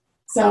level.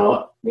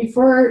 So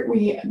before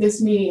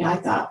this meeting, I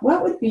thought,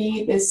 what would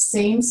be this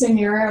same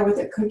scenario with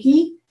a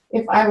cookie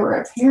if I were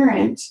a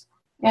parent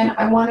and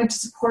I wanted to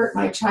support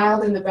my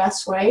child in the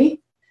best way?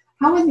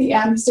 How would the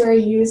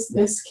adversary use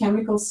this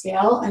chemical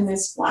scale and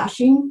this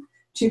flashing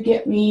to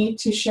get me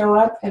to show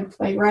up and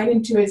play right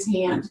into his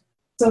hand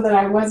so that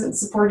I wasn't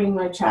supporting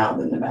my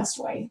child in the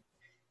best way?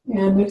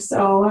 And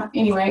so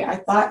anyway, I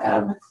thought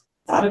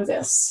of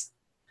this.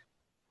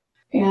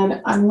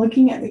 And I'm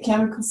looking at the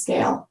chemical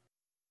scale.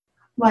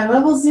 My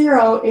level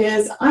 0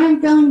 is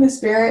I'm feeling the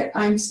spirit.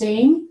 I'm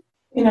staying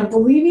in a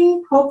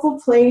believing, hopeful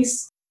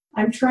place.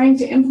 I'm trying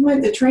to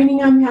implement the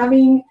training I'm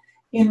having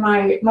in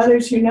my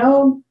Mothers Who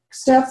Know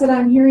stuff that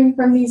I'm hearing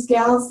from these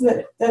gals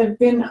that have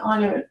been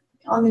on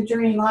the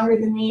journey longer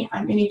than me.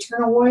 I'm in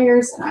Eternal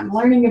Warriors, and I'm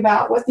learning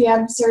about what the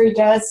adversary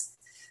does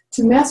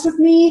to mess with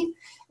me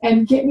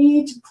and get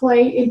me to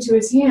play into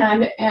his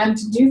hand and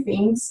to do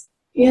things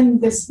in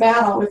this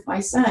battle with my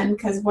son,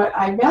 because what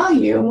I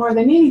value more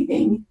than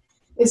anything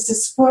is to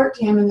support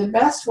him in the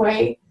best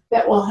way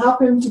that will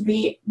help him to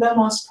be the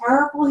most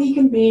powerful he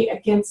can be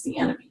against the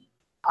enemy.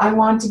 I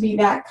want to be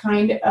that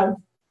kind of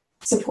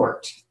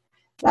support.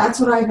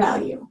 That's what I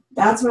value.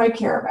 That's what I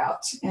care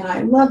about. And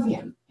I love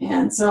him.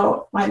 And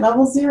so my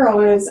level 0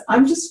 is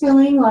I'm just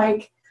feeling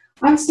like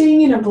I'm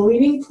staying in a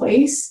believing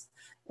place,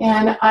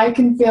 and I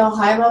can feel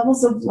high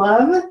levels of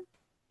love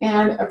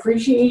and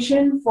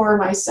appreciation for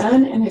my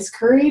son and his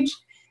courage.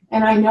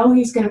 And I know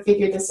he's going to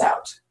figure this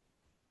out.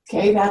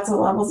 Okay, that's a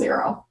level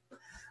 0.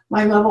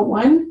 My level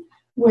 1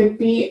 would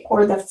be,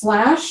 or the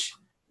flash,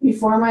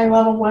 before my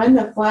level 1,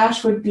 the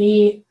flash would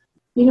be,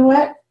 you know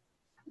what?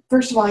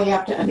 First of all, you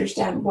have to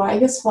understand why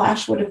this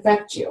flash would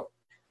affect you.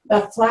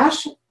 The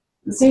flash,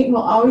 Satan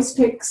will always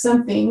pick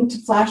something to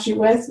flash you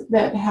with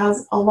that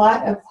has a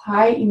lot of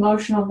high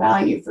emotional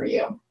value for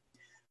you.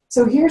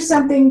 So here's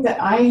something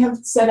that I have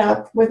set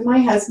up with my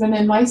husband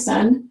and my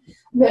son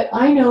that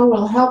I know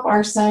will help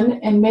our son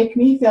and make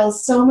me feel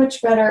so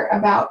much better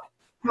about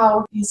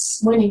how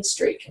his winning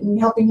streak and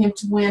helping him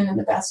to win in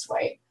the best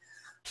way.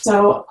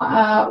 So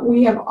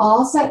we have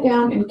all sat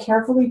down and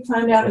carefully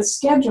planned out a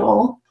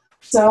schedule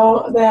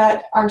so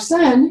that our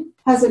son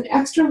has an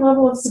extra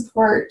level of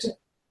support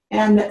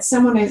and that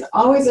someone is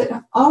always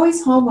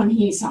home when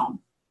he's home.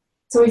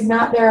 So he's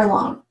not there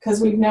alone,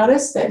 because we've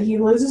noticed that he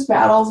loses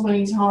battles when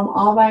he's home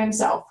all by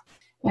himself.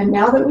 And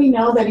now that we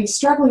know that he's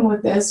struggling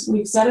with this,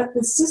 we've set up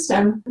this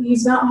system.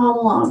 He's not home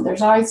alone.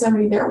 There's always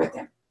somebody there with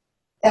him,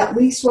 at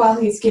least while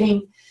he's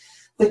getting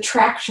the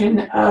traction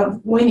of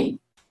winning.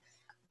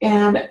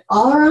 And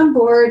all are on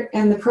board,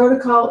 and the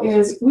protocol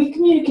is we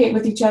communicate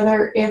with each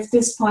other if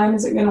this plan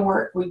isn't going to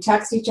work. We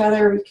text each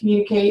other, we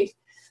communicate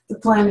the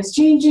plan is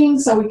changing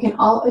so we can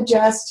all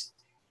adjust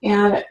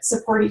and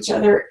support each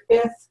other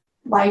if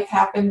life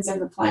happens and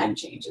the plan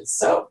changes.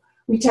 So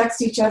we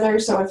text each other.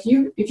 So if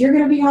you're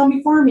going to be home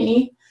before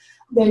me,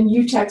 then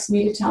you text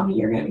me to tell me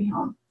you're going to be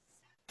home.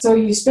 So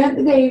you spent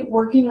the day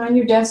working on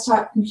your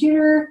desktop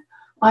computer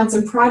on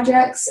some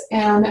projects,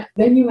 and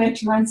then you went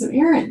to run some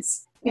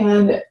errands.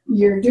 And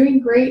you're doing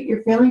great,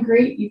 you're feeling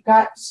great,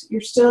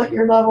 you're still at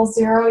your level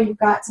 0, you've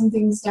got some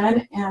things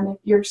done, and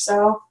you're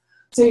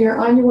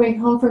on your way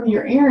home from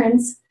your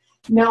errands,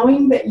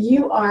 knowing that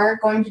you are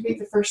going to be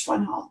the first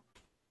one home.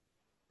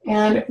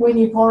 And when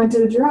you pull into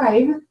the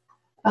drive,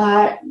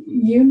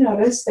 you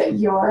notice that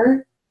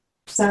your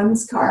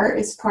son's car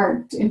is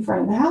parked in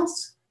front of the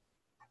house.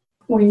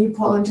 When you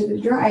pull into the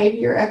drive,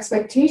 your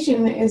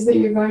expectation is that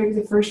you're going to be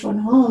the first one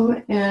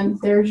home, and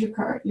there's your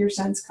car, your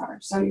son's car.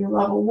 So your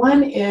level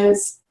 1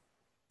 is,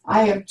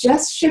 I have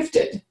just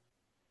shifted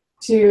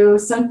to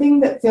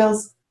something that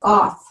feels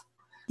off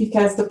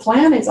because the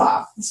plan is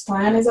off. This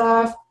plan is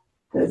off,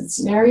 the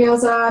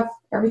scenario's off,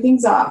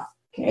 everything's off,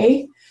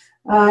 okay?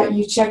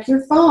 You check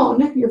your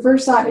phone. Your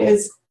first thought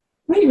is,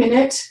 wait a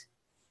minute,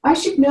 I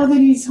should know that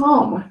he's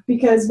home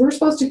because we're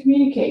supposed to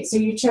communicate. So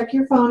you check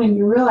your phone and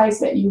you realize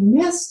that you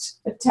missed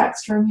a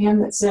text from him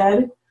that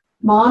said,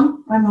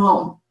 Mom, I'm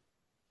home.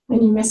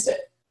 And you missed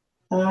it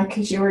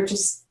because you were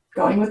just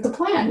going with the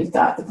plan. You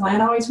thought the plan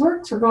always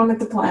works. We're going with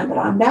the plan. But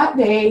on that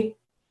day,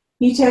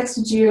 he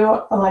texted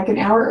you like an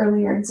hour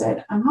earlier and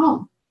said, I'm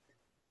home.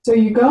 So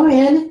you go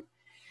in,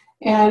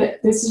 and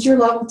this is your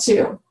level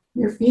 2,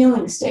 your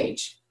feeling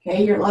stage.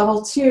 Okay, your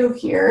level 2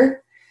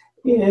 here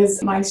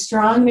is my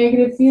strong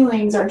negative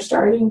feelings are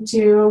starting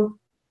to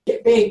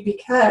get big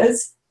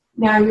because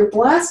now you're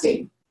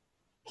blasting.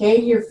 Okay,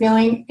 you're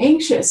feeling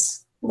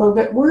anxious, a little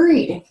bit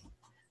worried.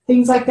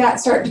 Things like that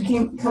start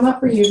to come up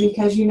for you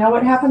because you know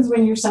what happens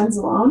when your son's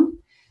alone.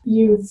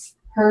 You've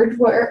heard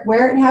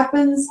where it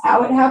happens,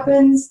 how it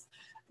happens,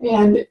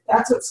 and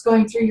that's what's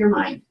going through your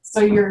mind.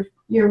 So your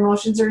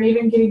emotions are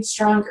even getting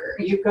stronger.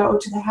 You go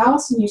to the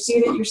house and you see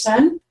that your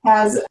son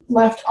has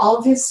left all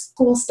of his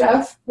school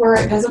stuff where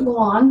it doesn't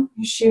belong,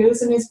 his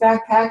shoes and his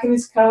backpack and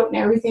his coat and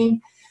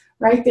everything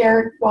right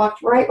there,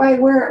 walked right by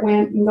where it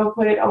went and go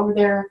put it over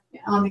there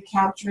on the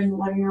couch or in the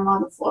living room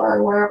on the floor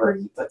or wherever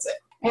he puts it.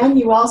 And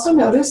you also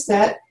notice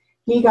that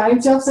he got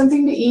himself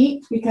something to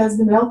eat because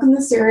the milk and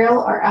the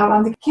cereal are out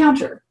on the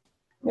counter.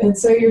 And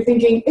so you're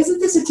thinking, isn't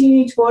this a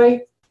teenage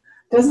boy?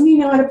 Doesn't he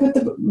know how to put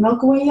the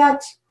milk away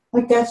yet?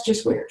 Like, that's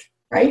just weird,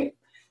 right?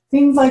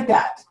 Things like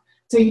that.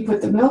 So you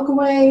put the milk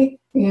away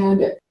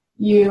and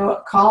you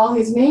call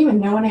his name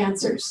and no one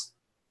answers.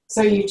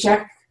 So you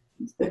check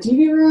the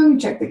TV room, you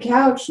check the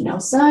couch, no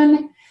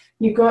son.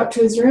 You go up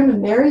to his room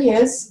and there he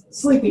is,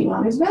 sleeping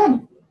on his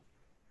bed.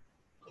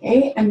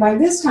 Okay, and by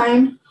this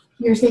time,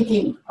 you're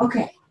thinking,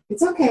 okay,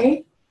 it's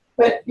okay,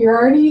 but you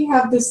already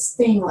have this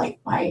thing like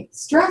my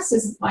stress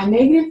is, my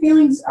negative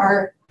feelings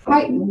are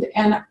heightened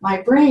and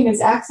my brain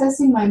is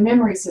accessing my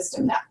memory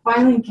system, that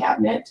filing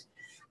cabinet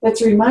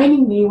that's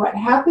reminding me what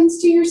happens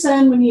to your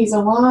son when he's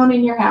alone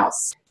in your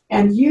house.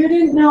 And you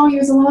didn't know he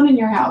was alone in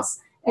your house.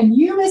 And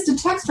you missed a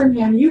text from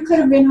him. You could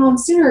have been home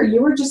sooner.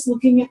 You were just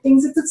looking at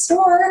things at the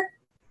store.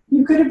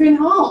 You could have been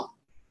home.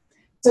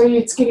 So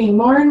it's getting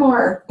more and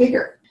more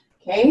bigger.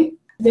 Okay?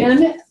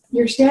 Then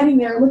you're standing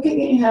there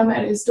looking at him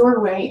at his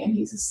doorway and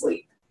he's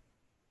asleep.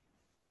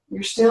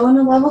 You're still in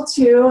a level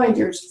 2 and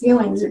your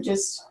feelings are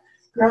just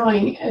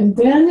growing. And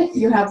then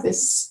you have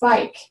this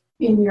spike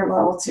in your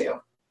level 2.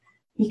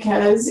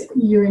 Because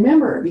you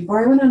remember,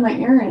 before I went on my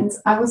errands,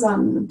 I was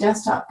on the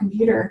desktop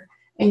computer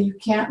and you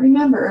can't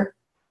remember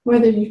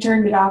whether you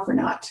turned it off or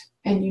not.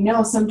 And you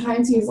know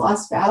sometimes he's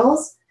lost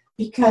battles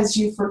because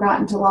you've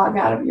forgotten to log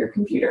out of your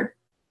computer.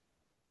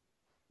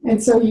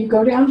 And so you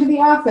go down to the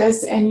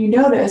office and you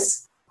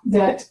notice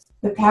that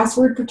the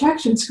password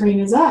protection screen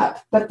is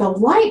up, but the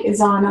light is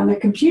on the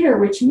computer,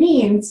 which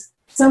means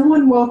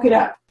someone woke it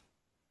up.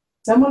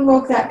 Someone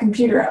woke that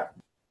computer up.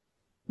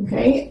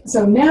 Okay,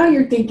 so now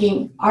you're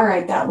thinking, all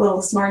right, that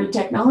little smarty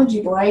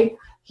technology boy,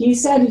 he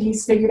said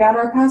he's figured out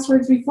our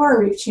passwords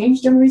before. We've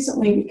changed them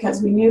recently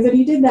because we knew that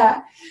he did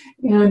that.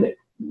 And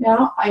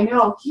now I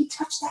know he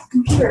touched that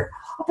computer.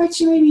 I'll bet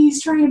you maybe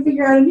he's trying to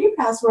figure out a new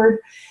password.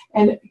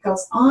 And it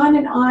goes on,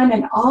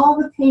 and all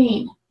the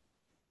pain,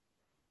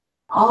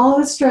 all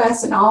the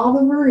stress, and all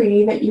the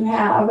worry that you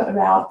have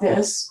about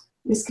this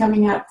is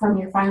coming up from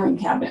your filing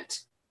cabinet.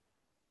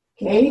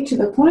 Okay, to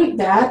the point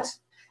that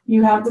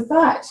you have the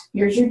thought,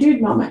 here's your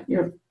dude moment,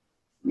 your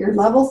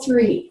level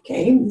 3,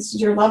 okay? This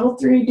is your level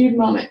 3 dude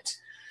moment.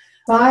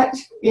 Thought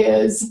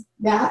is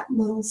that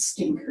little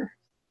stinker.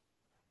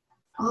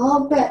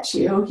 I'll bet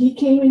you he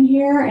came in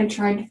here and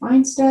tried to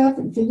find stuff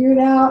and figure it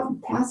out,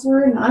 and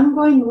password, and I'm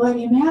going to let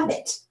him have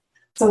it.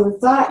 So the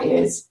thought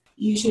is,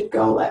 you should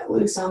go let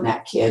loose on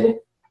that kid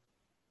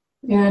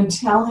and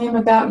tell him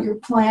about your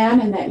plan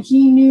and that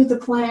he knew the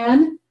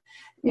plan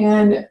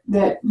and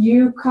that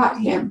you caught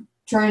him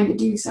trying to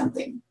do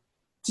something.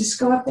 Just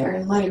go up there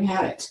and let him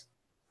have it.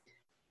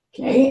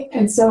 Okay,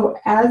 and so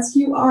as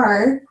you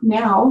are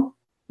now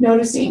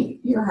noticing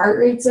your heart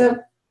rate's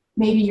up,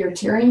 maybe you're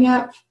tearing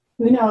up,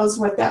 who knows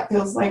what that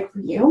feels like for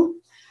you,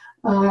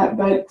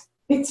 but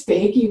it's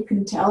big, you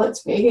can tell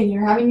it's big, and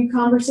you're having a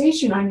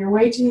conversation on your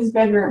way to his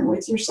bedroom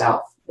with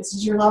yourself. This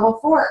is your level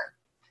 4.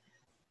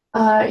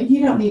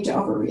 You don't need to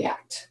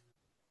overreact.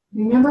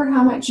 Remember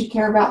how much you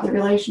care about the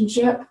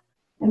relationship,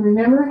 and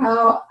remember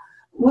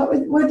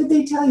what did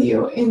they tell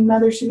you in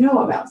Mothers Who Know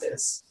about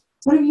this?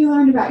 What have you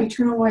learned about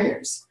eternal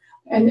warriors?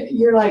 And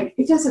you're like,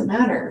 it doesn't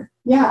matter.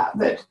 Yeah,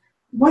 but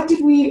what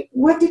did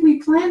we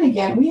plan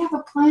again? We have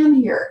a plan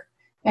here.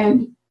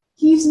 And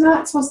he's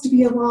not supposed to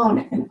be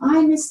alone. And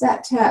I missed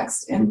that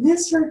text. And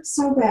this hurts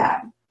so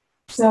bad.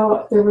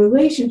 So the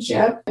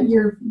relationship,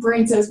 your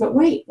brain says, but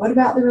wait, what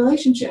about the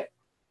relationship?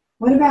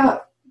 What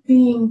about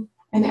being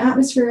an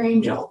atmosphere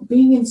angel,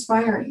 being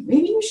inspiring?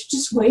 Maybe you should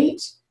just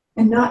wait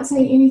and not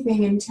say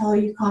anything until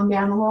you calm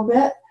down a little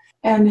bit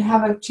and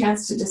have a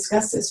chance to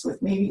discuss this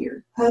with maybe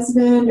your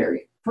husband or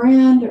your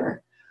friend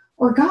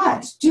or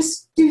God.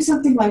 Just do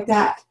something like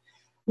that.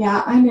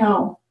 Yeah, I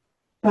know.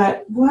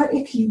 But what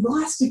if he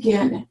lost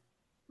again?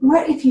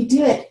 What if he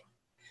did?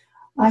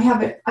 I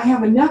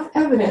have enough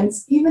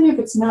evidence, even if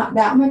it's not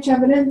that much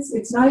evidence,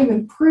 it's not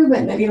even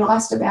proven that he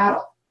lost a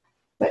battle.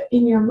 But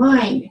in your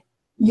mind,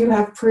 you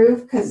have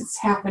proof because it's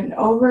happened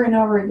over and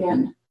over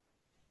again.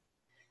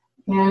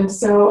 And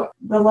so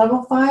the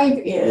level 5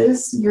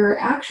 is your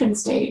action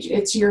stage.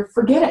 It's your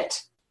forget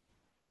it.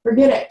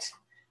 Forget it.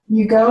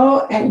 You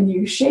go and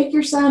you shake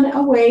your son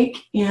awake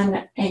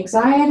in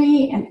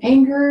anxiety and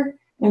anger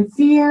and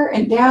fear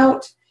and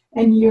doubt,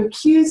 and you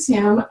accuse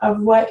him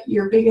of what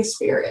your biggest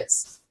fear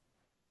is.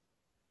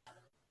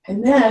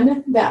 And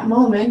then that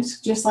moment,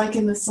 just like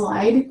in the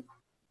slide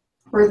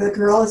where the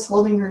girl is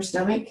holding her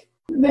stomach,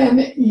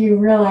 then you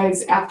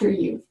realize after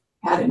you've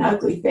had an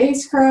ugly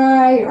face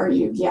cry, or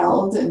you've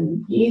yelled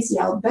and he's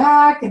yelled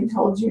back and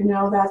told you,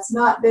 no, that's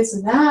not this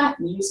and that.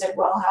 And you said,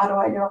 well, how do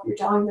I know if you're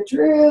telling the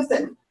truth?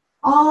 And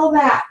all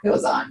that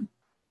goes on.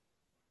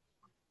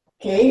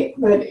 Okay,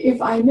 but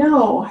if I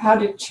know how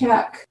to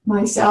check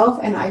myself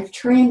and I've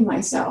trained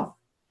myself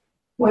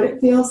what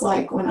it feels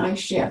like when I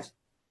shift,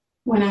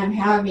 when I'm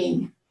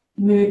having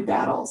mood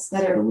battles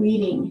that are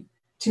leading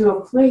to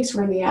a place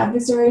where the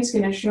adversary is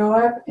going to show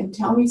up and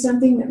tell me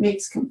something that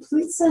makes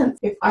complete sense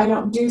if I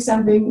don't do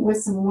something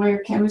with some warrior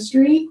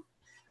chemistry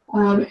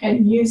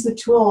and use the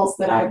tools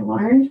that I've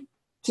learned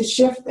to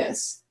shift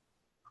this.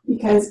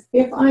 Because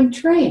if I'm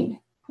trained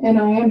and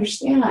I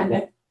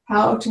understand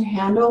how to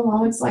handle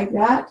moments like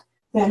that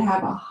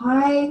have a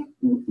high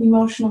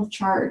emotional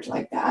charge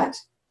like that,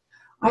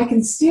 I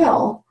can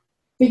still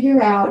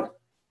figure out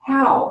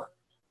how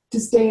to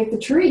stay at the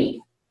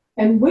tree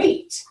and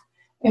wait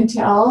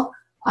until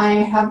I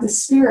have the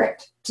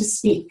spirit to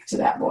speak to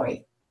that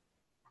boy.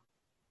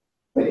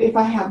 But if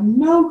I have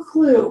no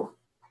clue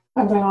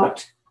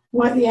about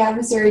what the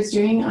adversary is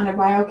doing on a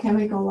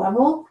biochemical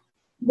level,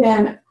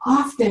 then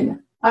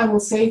often I will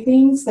say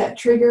things that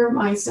trigger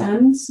my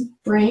son's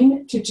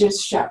brain to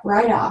just shut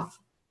right off.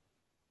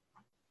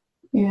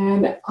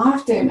 And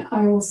often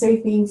I will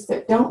say things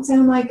that don't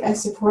sound like I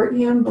support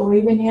him,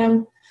 believe in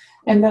him,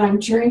 and that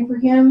I'm cheering for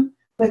him,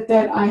 but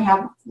that I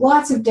have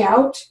lots of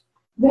doubt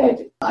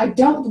that I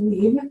don't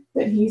believe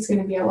that he's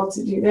going to be able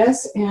to do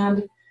this,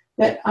 and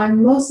that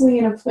I'm mostly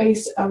in a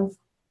place of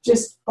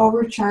just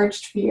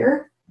overcharged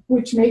fear,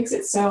 which makes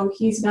it so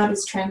he's not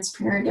as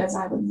transparent as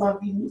I would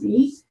love him to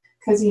be,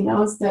 because he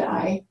knows that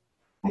I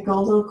go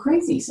a little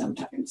crazy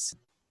sometimes.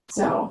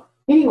 So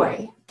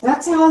anyway,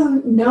 that's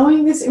how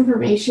knowing this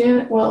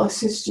information will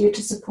assist you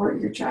to support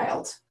your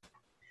child.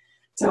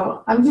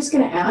 So I'm just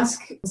going to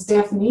ask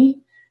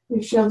Stephanie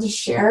if she'll just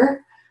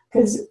share,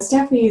 because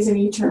Stephanie is an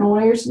Eternal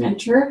Warriors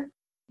mentor,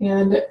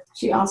 and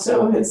she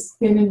also has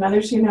been in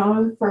Mothers Who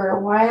Know for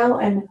a while.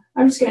 And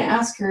I'm just going to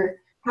ask her,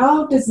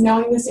 how does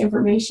knowing this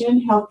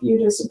information help you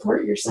to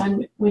support your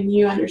son when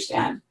you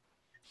understand?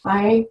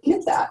 I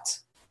get that.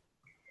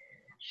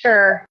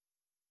 Sure.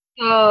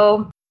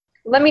 So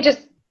let me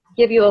just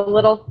give you a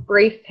little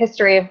brief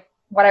history of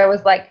what I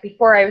was like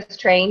before I was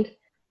trained.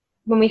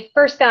 When we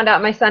first found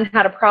out my son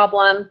had a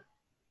problem,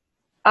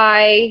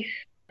 I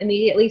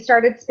immediately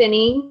started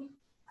spinning.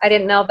 I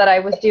didn't know that I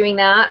was doing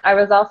that. I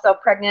was also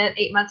pregnant,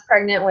 8 months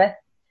pregnant with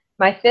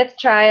my 5th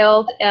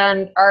child,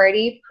 and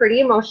already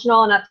pretty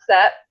emotional and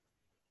upset.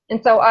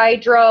 And so I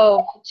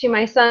drove to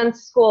my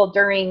son's school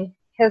during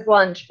his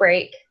lunch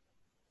break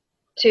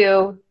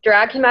to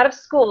drag him out of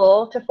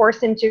school to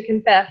force him to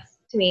confess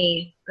to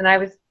me. And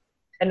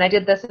I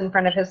did this in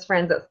front of his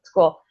friends at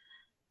school.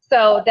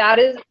 So that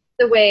is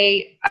the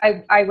way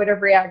I would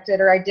have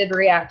reacted, or I did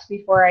react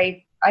before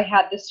I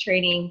had this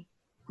training.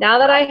 Now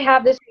that I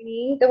have this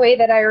training, the way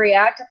that I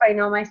react if I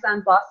know my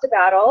son's lost a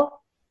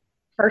battle,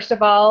 first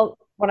of all,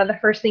 one of the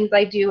first things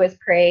I do is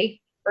pray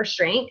for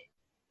strength.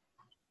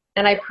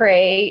 And I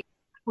pray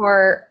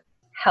for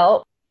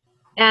help.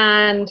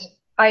 And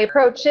I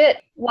approach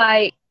it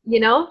like,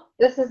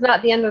 this is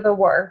not the end of the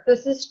war.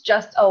 This is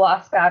just a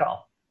lost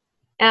battle.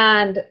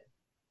 And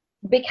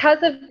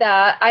because of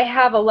that, I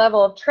have a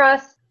level of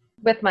trust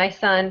with my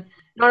son.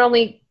 Not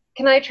only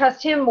can I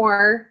trust him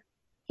more,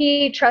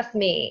 he trusts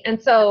me.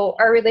 And so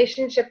our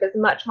relationship is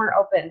much more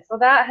open. So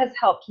that has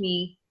helped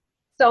me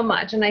so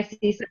much. And I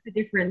see such a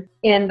difference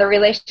in the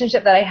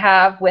relationship that I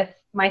have with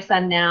my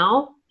son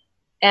now.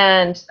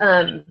 And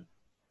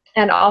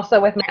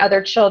also with my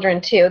other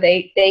children too.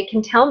 They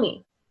can tell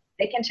me.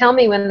 They can tell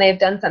me when they've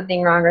done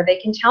something wrong, or they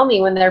can tell me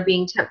when they're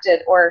being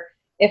tempted, or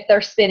if they're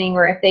spinning,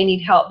 or if they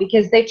need help,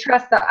 because they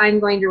trust that I'm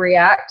going to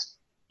react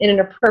in an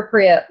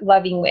appropriate,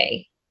 loving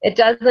way. It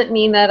doesn't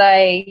mean that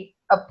I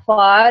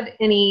applaud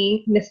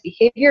any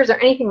misbehaviors or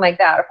anything like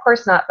that. Of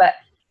course not. But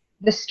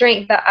the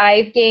strength that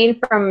I've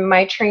gained from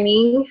my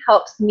training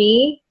helps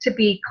me to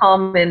be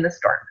calm in the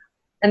storm.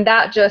 And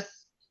that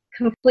just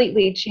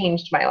completely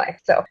changed my life.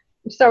 So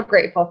I'm so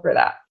grateful for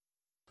that.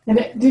 And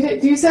did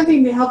it do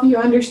something to help you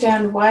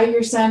understand why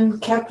your son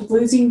kept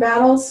losing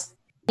battles?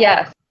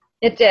 Yes,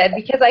 it did.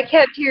 Because I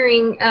kept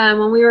hearing,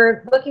 when we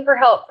were looking for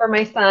help for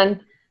my son,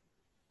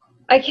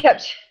 I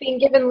kept being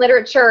given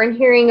literature and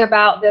hearing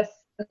about this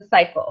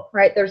cycle,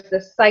 right? There's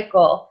this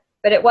cycle,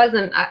 but it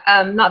wasn't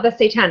not the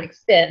satanic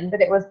spin,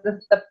 but it was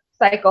the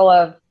cycle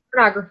of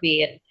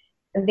pornography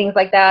and things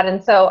like that.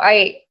 And so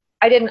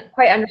I didn't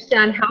quite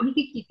understand how he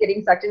could keep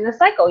getting sucked in the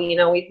cycle.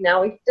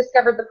 We've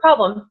discovered the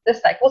problem.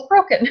 This cycle's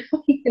broken.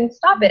 We can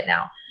stop it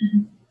now.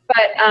 Mm-hmm.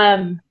 But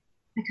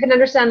I couldn't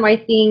understand why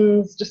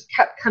things just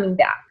kept coming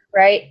back,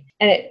 right?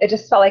 And it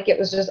just felt like it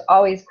was just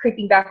always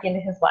creeping back into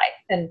his life.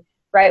 And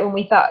right when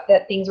we thought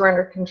that things were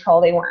under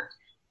control, they weren't.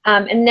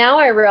 And now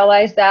I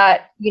realize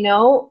that,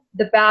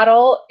 the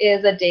battle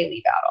is a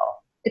daily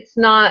battle. It's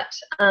not,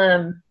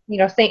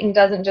 Satan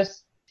doesn't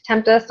just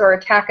tempt us or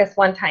attack us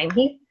one time.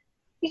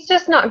 He's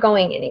just not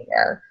going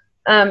anywhere.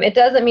 It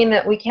doesn't mean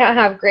that we can't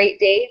have great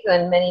days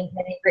and many,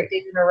 many great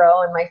days in a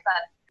row. And my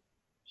son,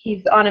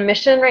 he's on a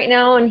mission right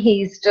now, and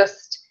he's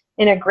just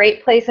in a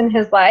great place in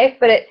his life.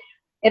 But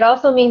it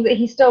also means that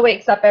he still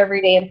wakes up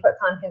every day and puts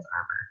on his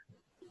armor.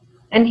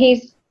 And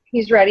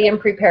he's ready and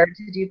prepared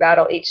to do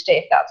battle each day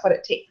if that's what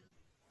it takes.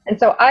 And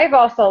so I've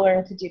also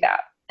learned to do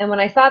that. And when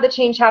I saw the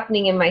change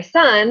happening in my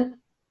son,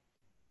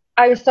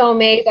 I was so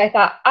amazed. I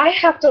thought, I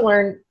have to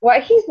learn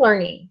what he's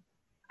learning.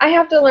 I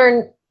have to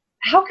learn,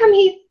 how come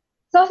he's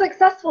so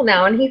successful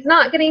now and he's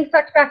not getting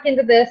sucked back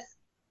into this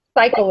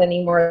cycle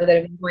anymore that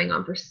had been going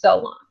on for so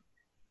long.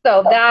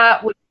 So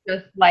that was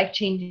just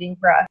life-changing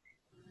for us.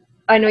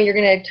 I know you're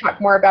going to talk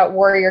more about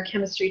warrior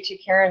chemistry too,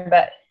 Karen,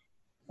 but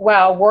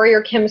wow,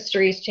 warrior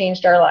chemistry has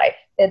changed our life.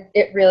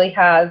 It really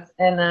has.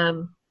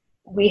 And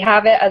we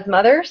have it as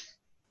mothers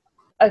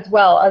as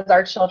well as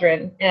our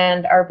children,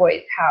 and our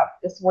boys have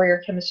this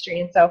warrior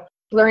chemistry. And so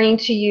learning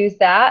to use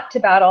that to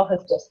battle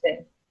has just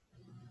been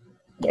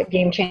a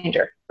game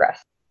changer for us.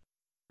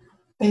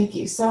 Thank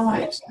you so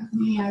much,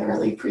 Stephanie. I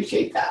really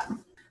appreciate that.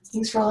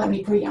 Thanks for letting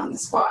me put you on the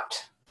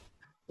spot.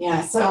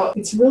 Yeah, so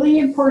it's really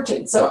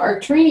important. So our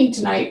training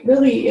tonight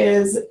really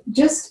is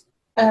just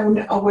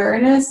an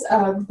awareness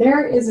of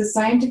there is a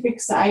scientific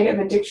side of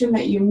addiction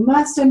that you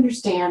must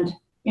understand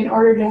in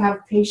order to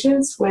have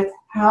patience with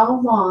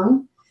how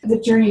long the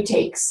journey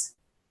takes.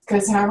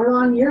 Because however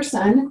long your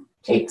son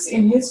takes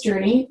in his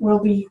journey will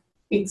be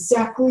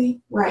exactly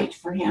right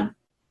for him.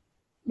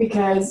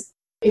 Because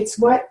it's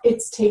what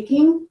it's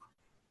taking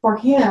for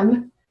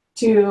him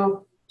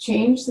to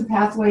change the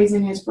pathways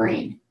in his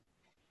brain.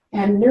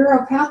 And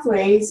neural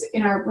pathways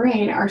in our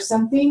brain are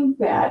something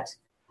that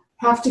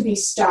have to be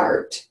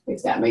starved,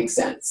 if that makes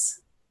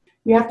sense.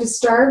 You have to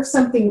starve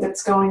something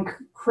that's going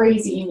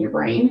crazy in your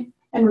brain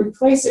and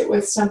replace it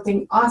with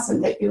something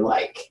awesome that you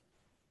like.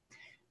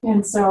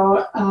 And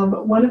so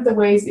one of the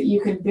ways that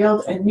you can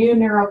build a new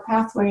neural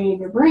pathway in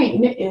your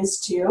brain is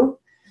to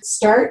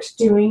start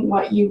doing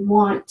what you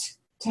want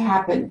to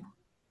happen.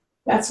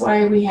 That's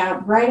why we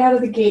have right out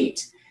of the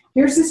gate,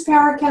 here's this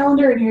power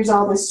calendar and here's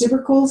all this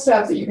super cool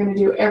stuff that you're going to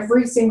do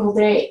every single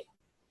day.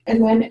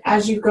 And then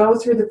as you go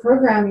through the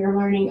program, you're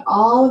learning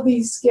all of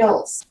these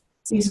skills,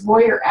 these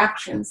warrior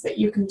actions that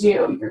you can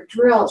do, your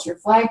drills, your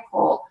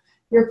flagpole,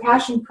 your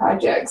passion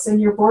projects, and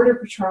your border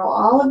patrol.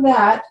 All of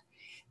that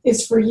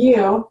is for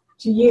you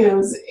to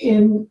use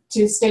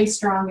to stay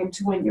strong and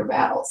to win your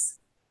battles.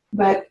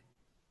 But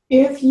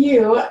if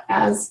you,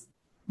 as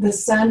the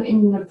son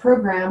in the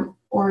program,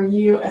 or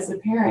you as a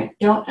parent,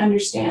 don't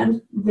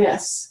understand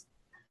this,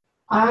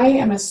 I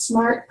am a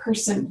smart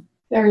person.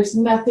 There is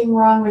nothing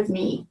wrong with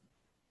me.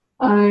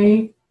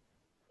 I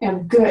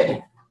am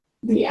good.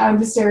 The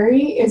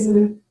adversary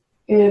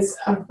is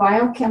a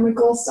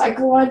biochemical,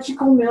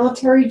 psychological,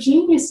 military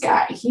genius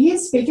guy. He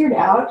has figured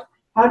out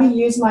how to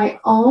use my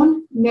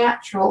own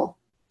natural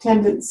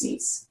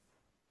tendencies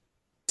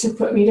to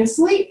put me to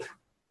sleep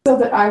so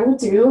that I will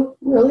do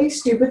really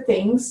stupid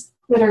things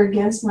that are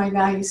against my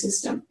value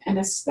system. And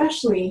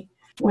especially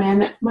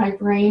when my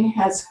brain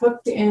has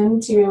hooked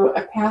into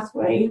a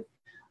pathway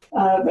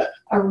of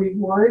a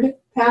reward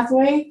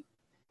pathway.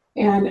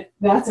 And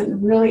that's a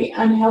really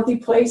unhealthy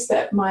place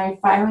that my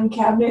filing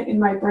cabinet in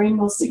my brain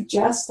will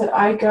suggest that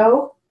I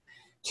go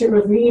to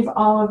relieve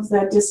all of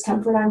the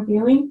discomfort I'm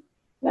feeling.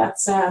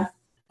 That's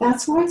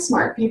why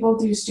smart people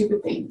do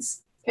stupid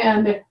things.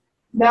 And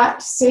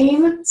that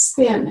same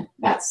spin,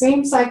 that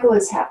same cycle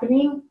is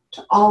happening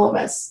to all of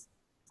us.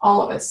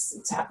 All of us,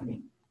 it's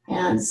happening.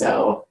 And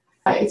so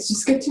it's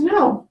just good to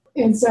know.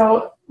 And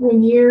so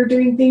when you're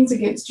doing things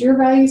against your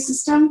value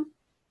system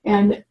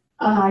and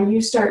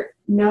you start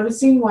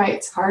noticing why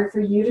it's hard for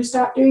you to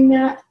stop doing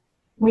that,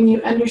 when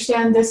you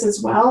understand this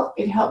as well,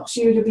 it helps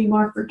you to be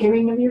more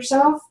forgiving of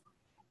yourself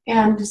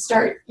and to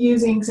start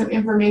using some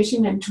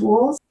information and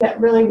tools that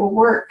really will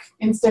work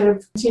instead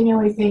of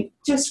continually think,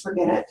 just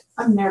forget it.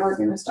 I'm never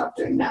going to stop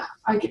doing that.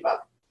 I give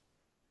up.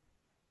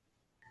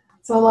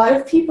 So a lot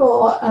of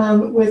people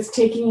with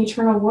Taking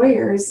Eternal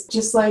Warriors,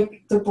 just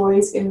like the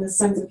boys in the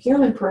Sons of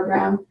Healing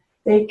program,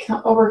 they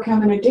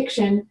overcome an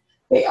addiction.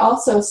 They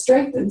also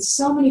strengthen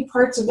so many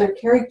parts of their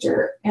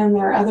character and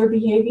their other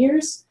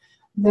behaviors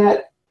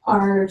that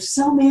are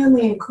so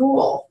manly and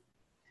cool.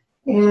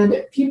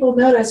 And people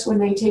notice when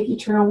they take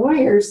Eternal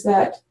Warriors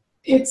that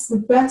it's the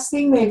best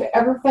thing they've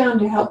ever found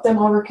to help them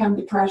overcome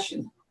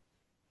depression.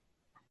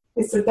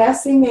 It's the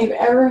best thing they've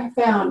ever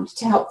found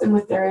to help them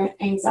with their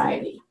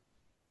anxiety.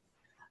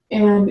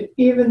 And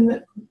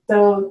even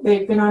though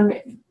they've been on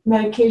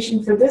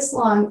medication for this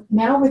long,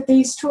 now with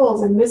these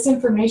tools and this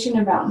information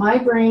about my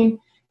brain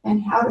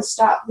and how to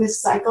stop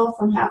this cycle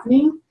from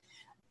happening,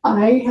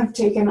 I have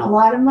taken a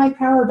lot of my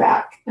power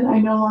back and I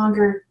no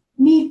longer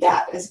need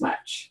that as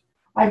much.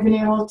 I've been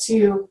able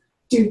to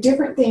do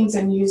different things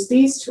and use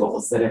these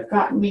tools that have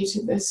gotten me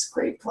to this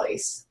great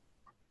place.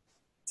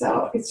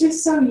 So it's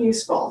just so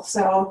useful.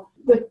 So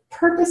the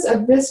purpose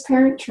of this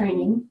parent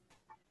training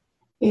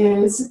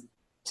is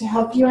to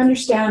help you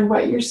understand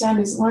what your son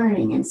is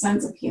learning in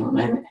Sons of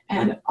Helaman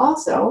and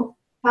also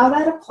how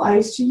that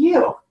applies to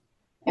you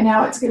and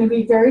how it's going to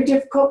be very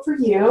difficult for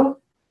you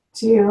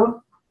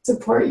to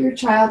support your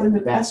child in the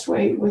best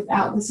way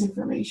without this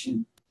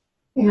information.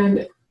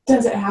 And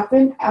does it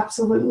happen?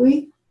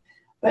 Absolutely.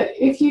 But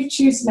if you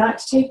choose not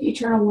to take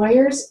Eternal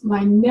Warriors,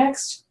 my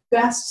next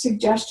best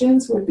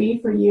suggestions would be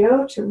for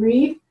you to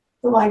read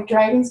the Like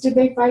Dragons Did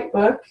They Fight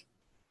book,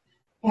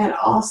 and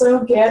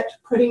also get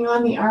Putting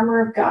on the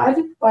Armor of God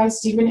by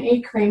Stephen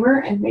A.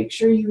 Kramer, and make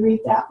sure you read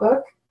that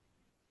book.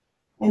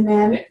 And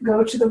then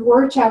go to the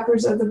war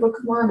chapters of the Book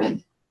of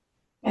Mormon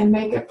and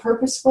make a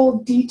purposeful,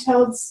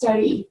 detailed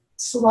study,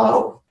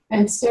 slow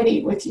and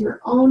steady, with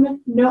your own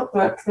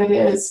notebook that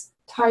is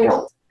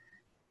titled,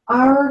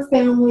 Our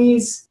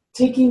Family's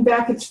Taking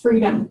Back Its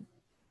Freedom.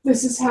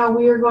 This is how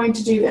we are going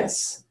to do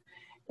this.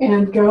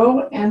 And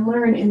go and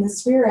learn in the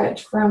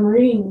Spirit from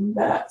reading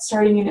that,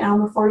 starting in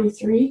Alma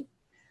 43.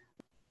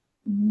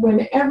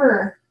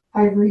 Whenever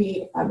I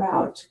read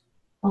about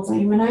a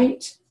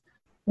Lamanite,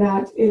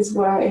 that is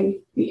why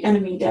the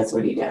enemy does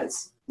what he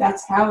does.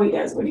 That's how he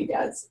does what he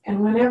does.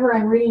 And whenever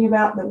I'm reading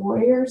about the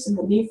warriors and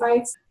the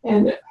Nephites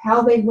and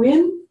how they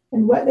win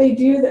and what they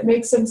do that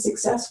makes them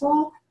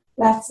successful,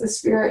 that's the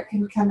Spirit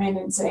can come in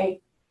and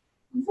say,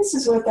 this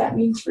is what that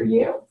means for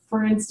you.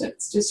 For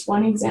instance, just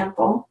one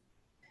example,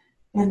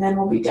 and then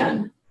we'll be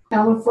done.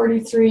 Alma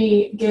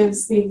 43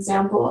 gives the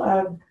example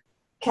of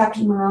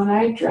Captain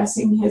Moroni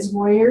dressing his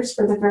warriors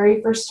for the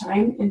very first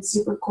time in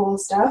super cool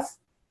stuff.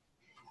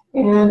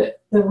 And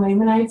the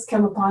Lamanites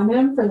come upon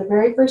them for the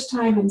very first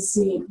time and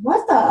see,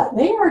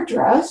 they are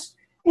dressed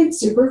in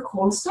super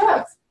cool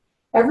stuff.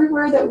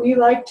 Everywhere that we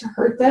like to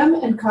hurt them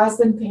and cause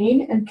them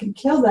pain and can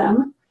kill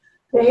them,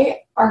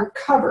 they are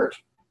covered.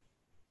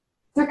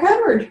 They're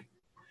covered.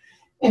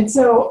 And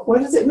so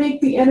what does it make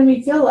the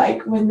enemy feel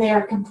like when they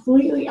are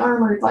completely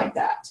armored like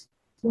that?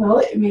 Well,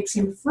 it makes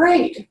him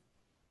afraid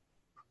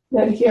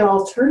that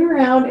he'll turn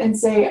around and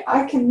say,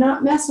 I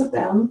cannot mess with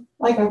them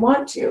like I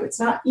want to. It's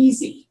not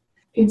easy.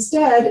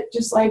 Instead,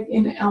 just like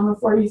in Alma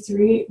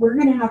 43, we're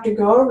going to have to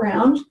go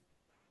around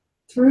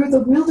through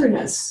the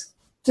wilderness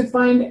to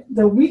find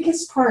the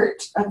weakest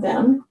part of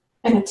them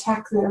and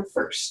attack there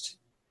first.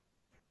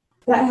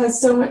 That has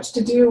so much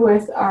to do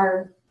with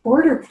our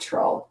border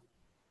patrol.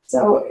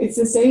 So it's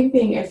the same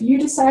thing. If you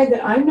decide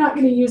that I'm not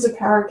going to use a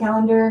power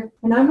calendar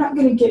and I'm not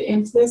going to get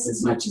into this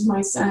as much as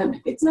my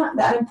son, it's not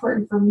that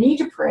important for me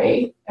to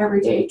pray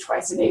every day,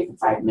 twice a day for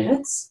 5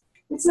 minutes.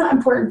 It's not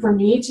important for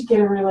me to get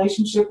a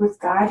relationship with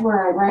God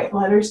where I write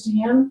letters to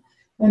him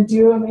and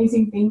do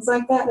amazing things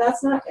like that.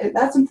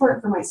 That's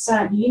important for my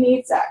son. He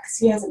needs that because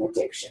he has an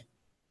addiction.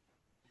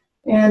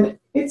 And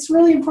it's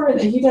really important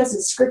that he does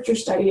his scripture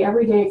study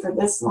every day for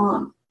this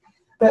long.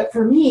 But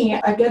for me,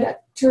 I get it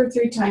 2 or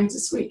 3 times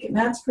this week, and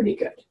that's pretty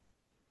good.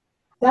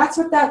 That's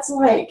what that's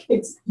like.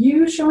 It's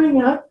you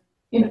showing up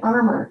in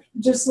armor,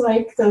 just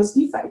like those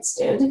Nephites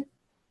did,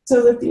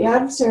 so that the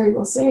adversary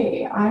will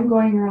say, I'm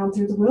going around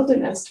through the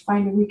wilderness to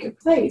find a weaker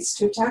place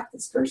to attack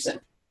this person.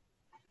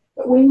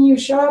 But when you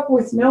show up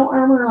with no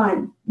armor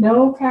on,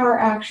 no power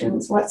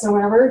actions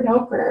whatsoever,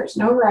 no prayers,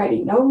 no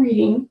writing, no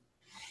reading,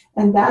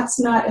 and that's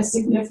not a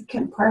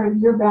significant part of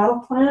your battle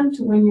plan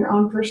to win your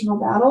own personal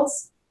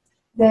battles,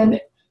 then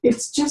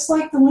it's just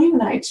like the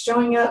Lamanites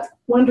showing up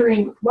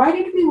wondering, why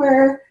did we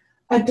wear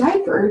a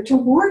diaper to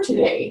war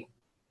today?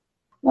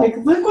 Like,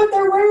 look what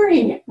they're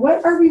wearing.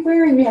 What are we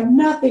wearing? We have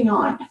nothing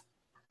on.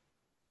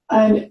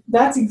 And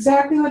that's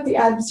exactly what the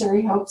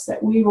adversary hopes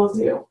that we will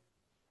do,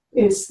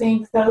 is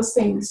think those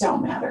things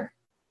don't matter,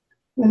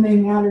 when they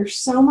matter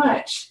so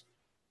much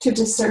to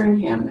discern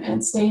him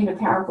and stay in a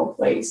powerful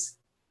place.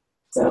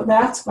 So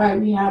that's why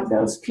we have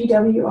those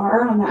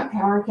PWR on that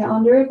power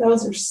calendar.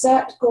 Those are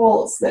set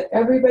goals that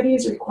everybody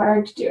is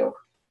required to do.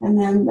 And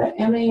then the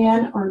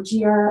MAN or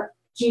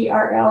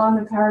GRL on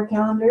the power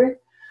calendar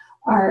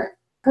are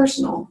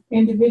personal,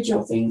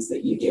 individual things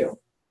that you do.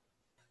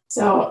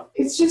 So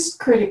it's just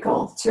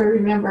critical to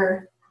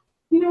remember,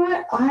 you know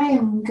what? I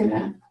am going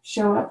to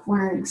show up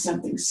wearing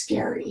something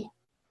scary.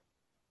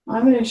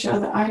 I'm going to show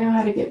that I know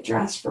how to get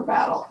dressed for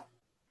battle.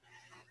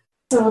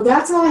 So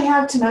that's all I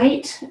have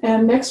tonight.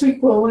 And next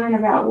week we'll learn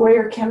about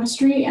warrior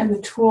chemistry and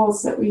the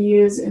tools that we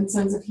use in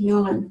Sons of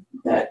Helaman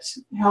that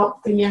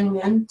help the young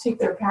men take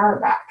their power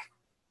back.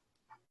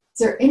 Is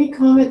there any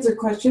comments or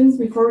questions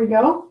before we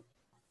go?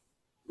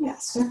 Yeah,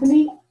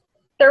 Stephanie?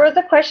 There was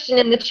a question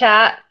in the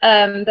chat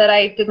that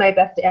I did my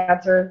best to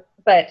answer,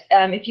 but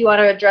if you want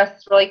to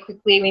address really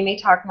quickly, we may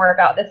talk more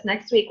about this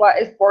next week. What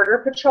is Border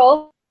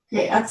Patrol?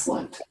 Okay,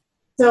 excellent.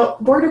 So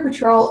Border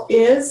Patrol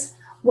is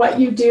what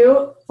you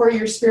do for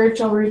your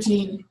spiritual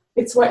routine.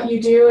 It's what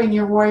you do in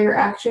your warrior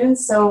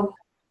actions. So,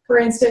 for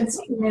instance,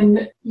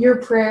 in your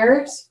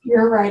prayers,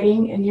 your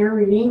writing, and your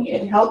reading,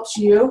 it helps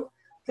you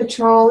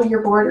patrol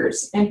your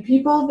borders. And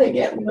people that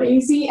get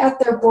lazy at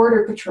their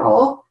border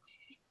patrol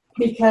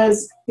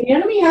because the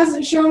enemy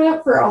hasn't shown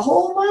up for a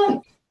whole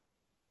month,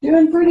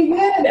 doing pretty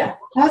good,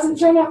 hasn't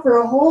shown up for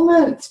a whole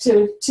month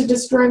to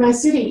destroy my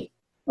city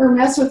or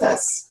mess with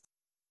us.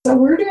 So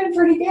we're doing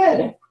pretty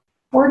good.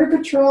 Border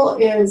Patrol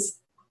is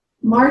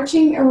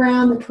marching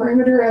around the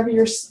perimeter of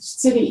your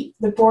city,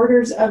 the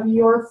borders of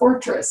your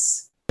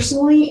fortress,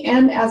 personally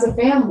and as a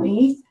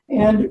family,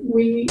 and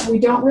we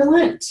don't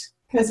relent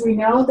because we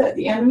know that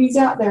the enemy's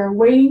out there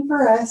waiting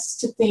for us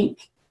to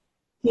think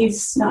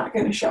he's not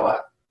going to show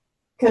up.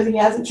 Because he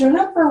hasn't shown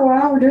up for a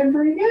while, we're doing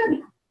pretty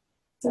good.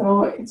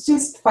 So it's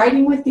just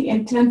fighting with the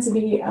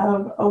intensity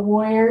of a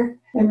warrior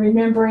and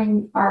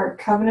remembering our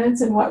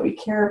covenants and what we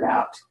care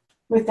about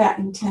with that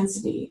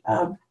intensity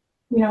of,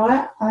 you know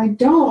what, I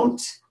don't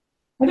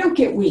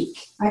get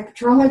weak. I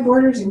patrol my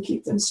borders and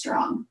keep them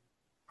strong.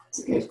 It's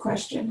a good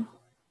question.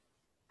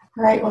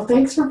 All right, well,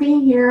 thanks for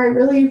being here. I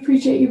really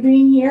appreciate you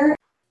being here.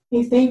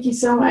 Hey, thank you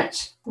so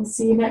much. We'll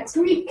see you next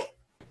week.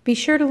 Be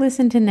sure to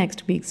listen to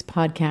next week's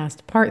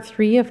podcast, part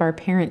 3 of our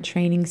parent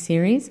training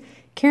series.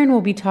 Karen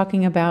will be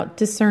talking about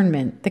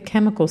discernment, the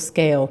chemical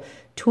scale,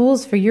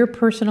 tools for your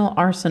personal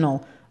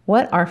arsenal,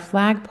 what are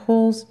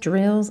flagpoles,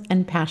 drills,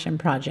 and passion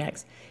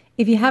projects.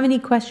 If you have any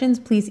questions,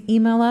 please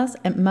email us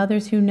at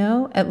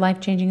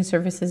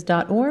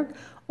motherswhoknow@lifechangingservices.org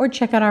or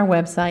check out our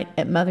website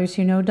at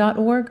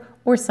motherswhoknow.org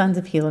or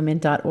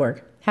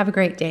sonsofhelaman.org. Have a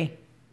great day.